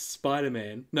Jane meets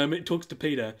Spider-Man. No, talks to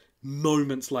Peter.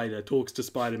 Moments later, talks to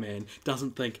Spider-Man.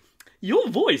 Doesn't think, "Your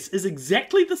voice is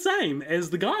exactly the same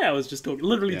as the guy I was just talking."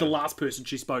 Literally, the last person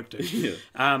she spoke to. Yeah.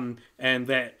 And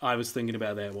that I was thinking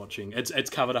about that watching.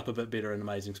 It's covered up a bit better in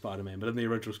Amazing Spider-Man, but in the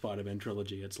original Spider-Man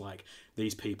trilogy, it's like,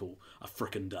 these people are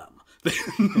freaking dumb.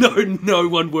 no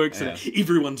one works in it.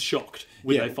 Everyone's shocked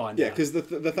when they find out. Yeah, because the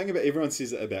thing about everyone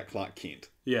says it about Clark Kent.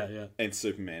 Yeah. And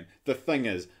Superman. The thing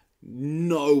is,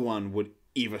 no one would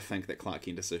ever think that Clark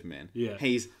Kent is Superman. Yeah.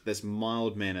 He's this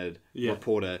mild-mannered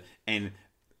reporter, and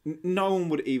no one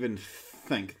would even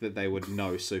think that they would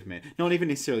know Superman. No one even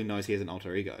necessarily knows he has an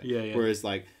alter ego. Yeah. Whereas,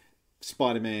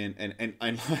 Spider-Man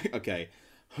and okay,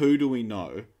 who do we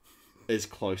know is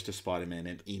close to Spider-Man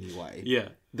in any way? Yeah.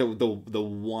 The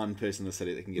one person in the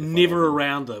city that can get a photo never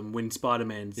around them when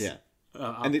Spider-Man's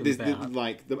and there's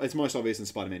it's most obvious in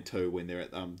Spider-Man 2 when they're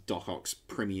at Doc Ock's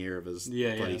premiere of his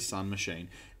bloody Sun Machine,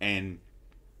 and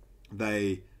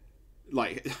they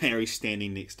Harry's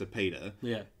standing next to Peter,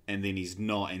 and then he's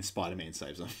not, and Spider-Man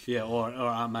saves him. Yeah, or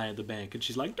Aunt May at the bank, and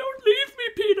she's like, "Don't leave me,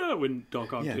 Peter," when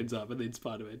Doc Ock turns up, and then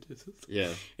Spider-Man does it.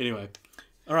 Yeah. Anyway,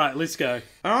 all right, let's go.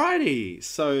 Alrighty,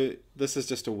 so this is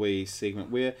just a wee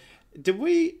segment where, did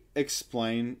we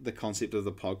explain the concept of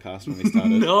the podcast when we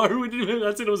started? No, we didn't.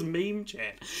 I said it was meme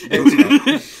chat.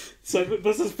 So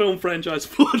this is Film Franchise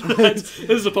Podcast. This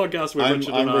is a podcast where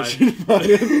Richard and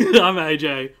I'm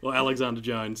AJ, or Alexander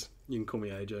Jones. You can call me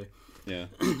AJ. Yeah.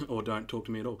 Or don't talk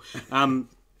to me at all.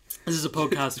 This is a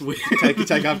podcast where...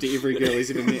 take after every girl he's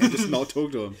ever met and just not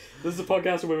talk to him. This is a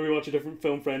podcast where we watch a different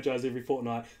film franchise every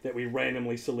fortnight that we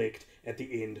randomly select at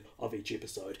the end of each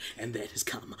episode. And that has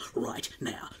come right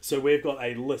now. So we've got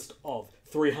a list of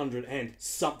 300 and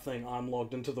something. I'm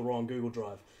logged into the wrong Google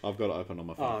Drive. I've got it open on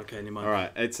my phone. Oh, okay, never mind. All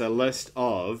right, it's a list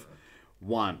of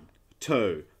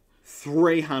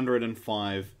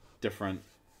 305 different...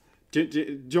 Do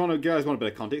you guys want a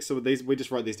bit of context? So we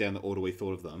just wrote these down in the order we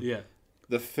thought of them. Yeah.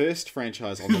 The first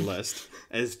franchise on the list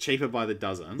is Cheaper by the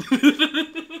Dozen.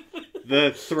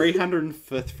 The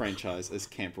 305th franchise is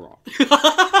Camp Rock.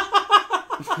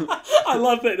 I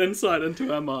love that insight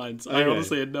into our minds. I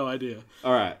honestly had no idea.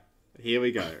 All right, here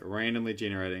we go. Randomly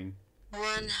generating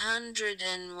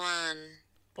 101.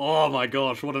 Oh my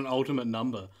gosh, what an ultimate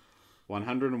number.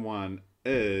 101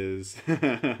 is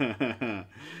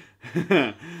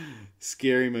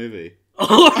Scary Movie.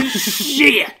 Oh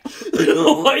shit!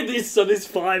 There's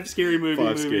 5 scary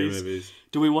movies. Scary movies.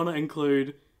 Do we want to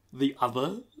include the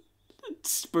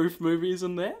spoof movies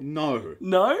in there? No.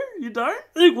 No, you don't.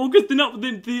 Well, because none of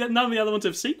the other ones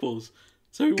have sequels.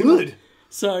 So Good.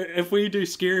 So if we do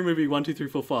Scary Movie 1, 2, 3,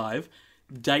 4, 5,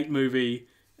 Date Movie,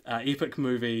 Epic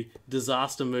Movie,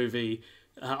 Disaster Movie.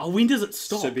 When does it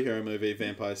stop? Superhero movie,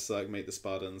 Vampires Suck, Meet the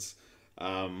Spartans.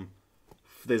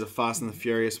 There's a Fast and the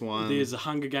Furious one. There's a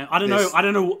Hunger Game. I don't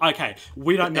know. Okay,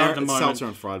 we don't know at the moment. Seltzer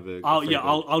and Friedberg.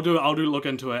 I'll do look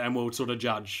into it, and we'll sort of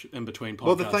judge in between podcasts.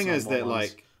 Well, the thing is that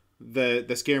like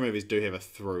the scary movies do have a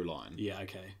through line. Yeah.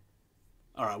 Okay.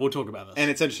 All right, we'll talk about this. And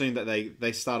it's interesting that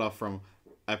they start off from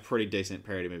a pretty decent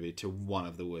parody movie to one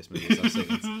of the worst movies I've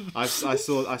seen. I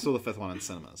saw the fifth one in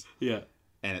cinemas. Yeah.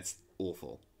 And it's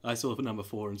awful. I saw number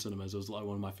 4 in cinemas. It was like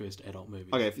one of my first adult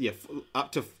movies. Okay, yeah,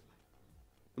 up to.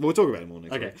 We'll talk about it more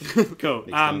next week. Okay, cool.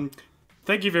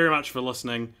 Thank you very much for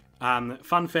listening.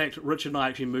 Fun fact, Richard and I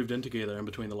actually moved in together in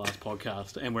between the last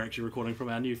podcast, and we're actually recording from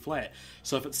our new flat.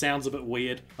 So if it sounds a bit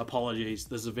weird, apologies.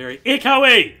 This is a very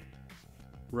echoey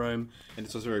room. And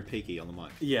it's also very peaky on the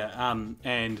mic. Yeah,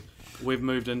 and we've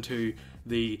moved into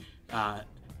the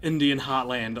Indian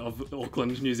heartland of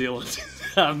Auckland, New Zealand.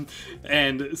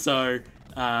 And so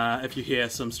if you hear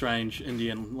some strange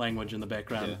Indian language in the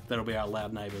background, that'll be our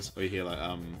loud neighbours. Or you hear like,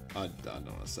 I don't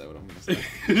want to say what I'm going to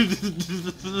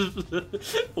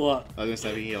say. What? I was going to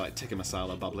say, you hear like tikka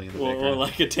masala bubbling in the background. Or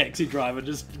like a taxi driver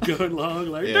just going along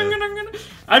like,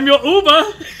 I'm your Uber!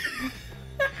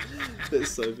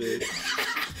 That's so bad.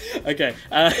 Okay,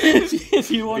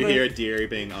 if you want You to hear a dairy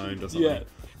being owned or something.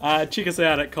 check us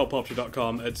out at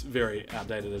cultpopture.com. It's very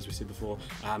outdated, as we said before.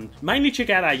 Mainly check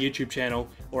out our YouTube channel,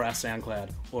 or our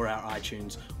SoundCloud, or our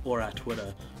iTunes, or our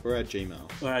Twitter. Or our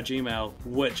Gmail. Or our Gmail,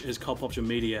 which is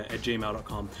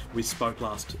cultpopturemedia@gmail.com. We spoke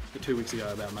 2 weeks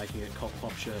ago about making it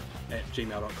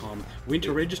cultpopture@gmail.com. Went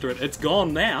to register it. It's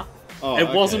gone now. Oh, it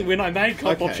okay. wasn't when I made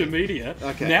Cultpopture Media.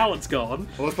 Okay. Now it's gone.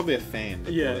 Well, it's probably a fan.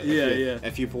 Yeah.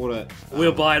 If you bought it...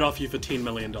 We'll buy it off you for $10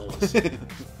 million.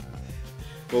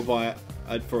 We'll buy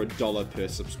it for $1 per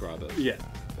subscriber. Yeah.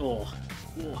 Oh.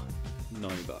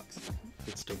 $90.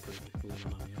 It's still pretty good.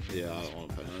 Yeah, I don't want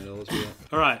to pay $90 for that.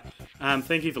 Alright,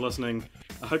 thank you for listening.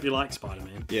 I hope you like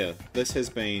Spider-Man. Yeah, this has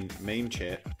been Meme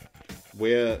Chat,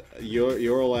 where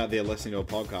you're all out there listening to a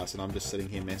podcast and I'm just sitting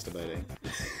here masturbating.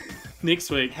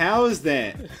 Next week. How is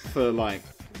that for, like,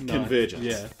 convergence?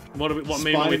 Yeah. What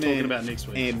meme are we talking about next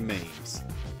week? And memes.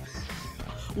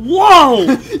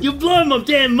 Whoa! You're blowing my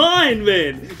damn mind,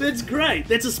 man! That's great.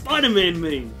 That's a Spider-Man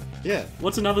meme. Yeah.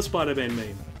 What's another Spider-Man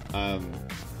meme?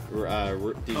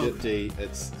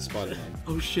 It's Spider-Man.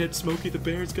 Oh shit, Smokey the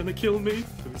Bear's gonna kill me.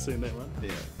 Have you seen that one?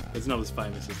 Yeah. It's not as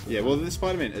famous as the Yeah, well, the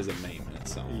Spider-Man is a meme in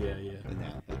itself. Yeah.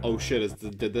 Now, oh shit,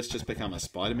 did this just become a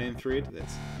Spider-Man thread?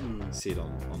 That's said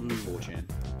on the 4chan.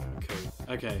 Cool.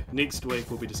 Okay, next week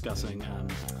we'll be discussing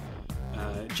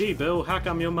gee Bill, how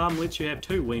come your mum lets you have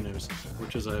 2 wieners?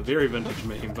 Which is a very vintage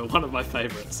meme, but one of my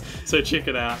favourites. So check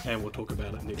it out and we'll talk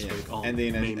about it next week on and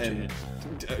then Meme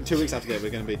Chat. 2 weeks after that, we're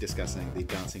going to be discussing the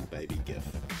dancing baby gif.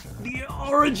 The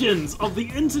origins of the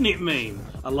internet meme.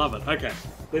 I love it. Okay,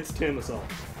 let's turn this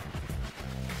off.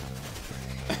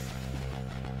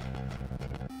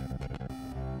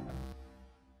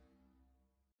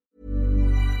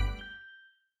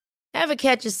 Ever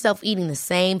catch yourself eating the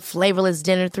same flavorless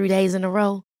dinner 3 days in a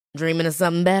row? Dreaming of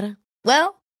something better?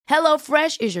 Well,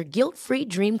 HelloFresh is your guilt-free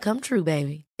dream come true,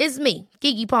 baby. It's me,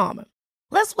 Keke Palmer.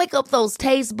 Let's wake up those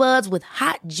taste buds with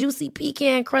hot, juicy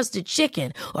pecan-crusted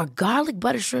chicken or garlic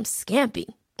butter shrimp scampi.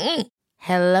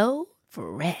 Hello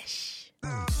Fresh.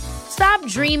 Stop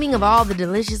dreaming of all the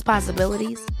delicious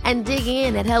possibilities and dig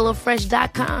in at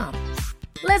HelloFresh.com.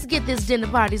 Let's get this dinner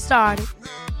party started.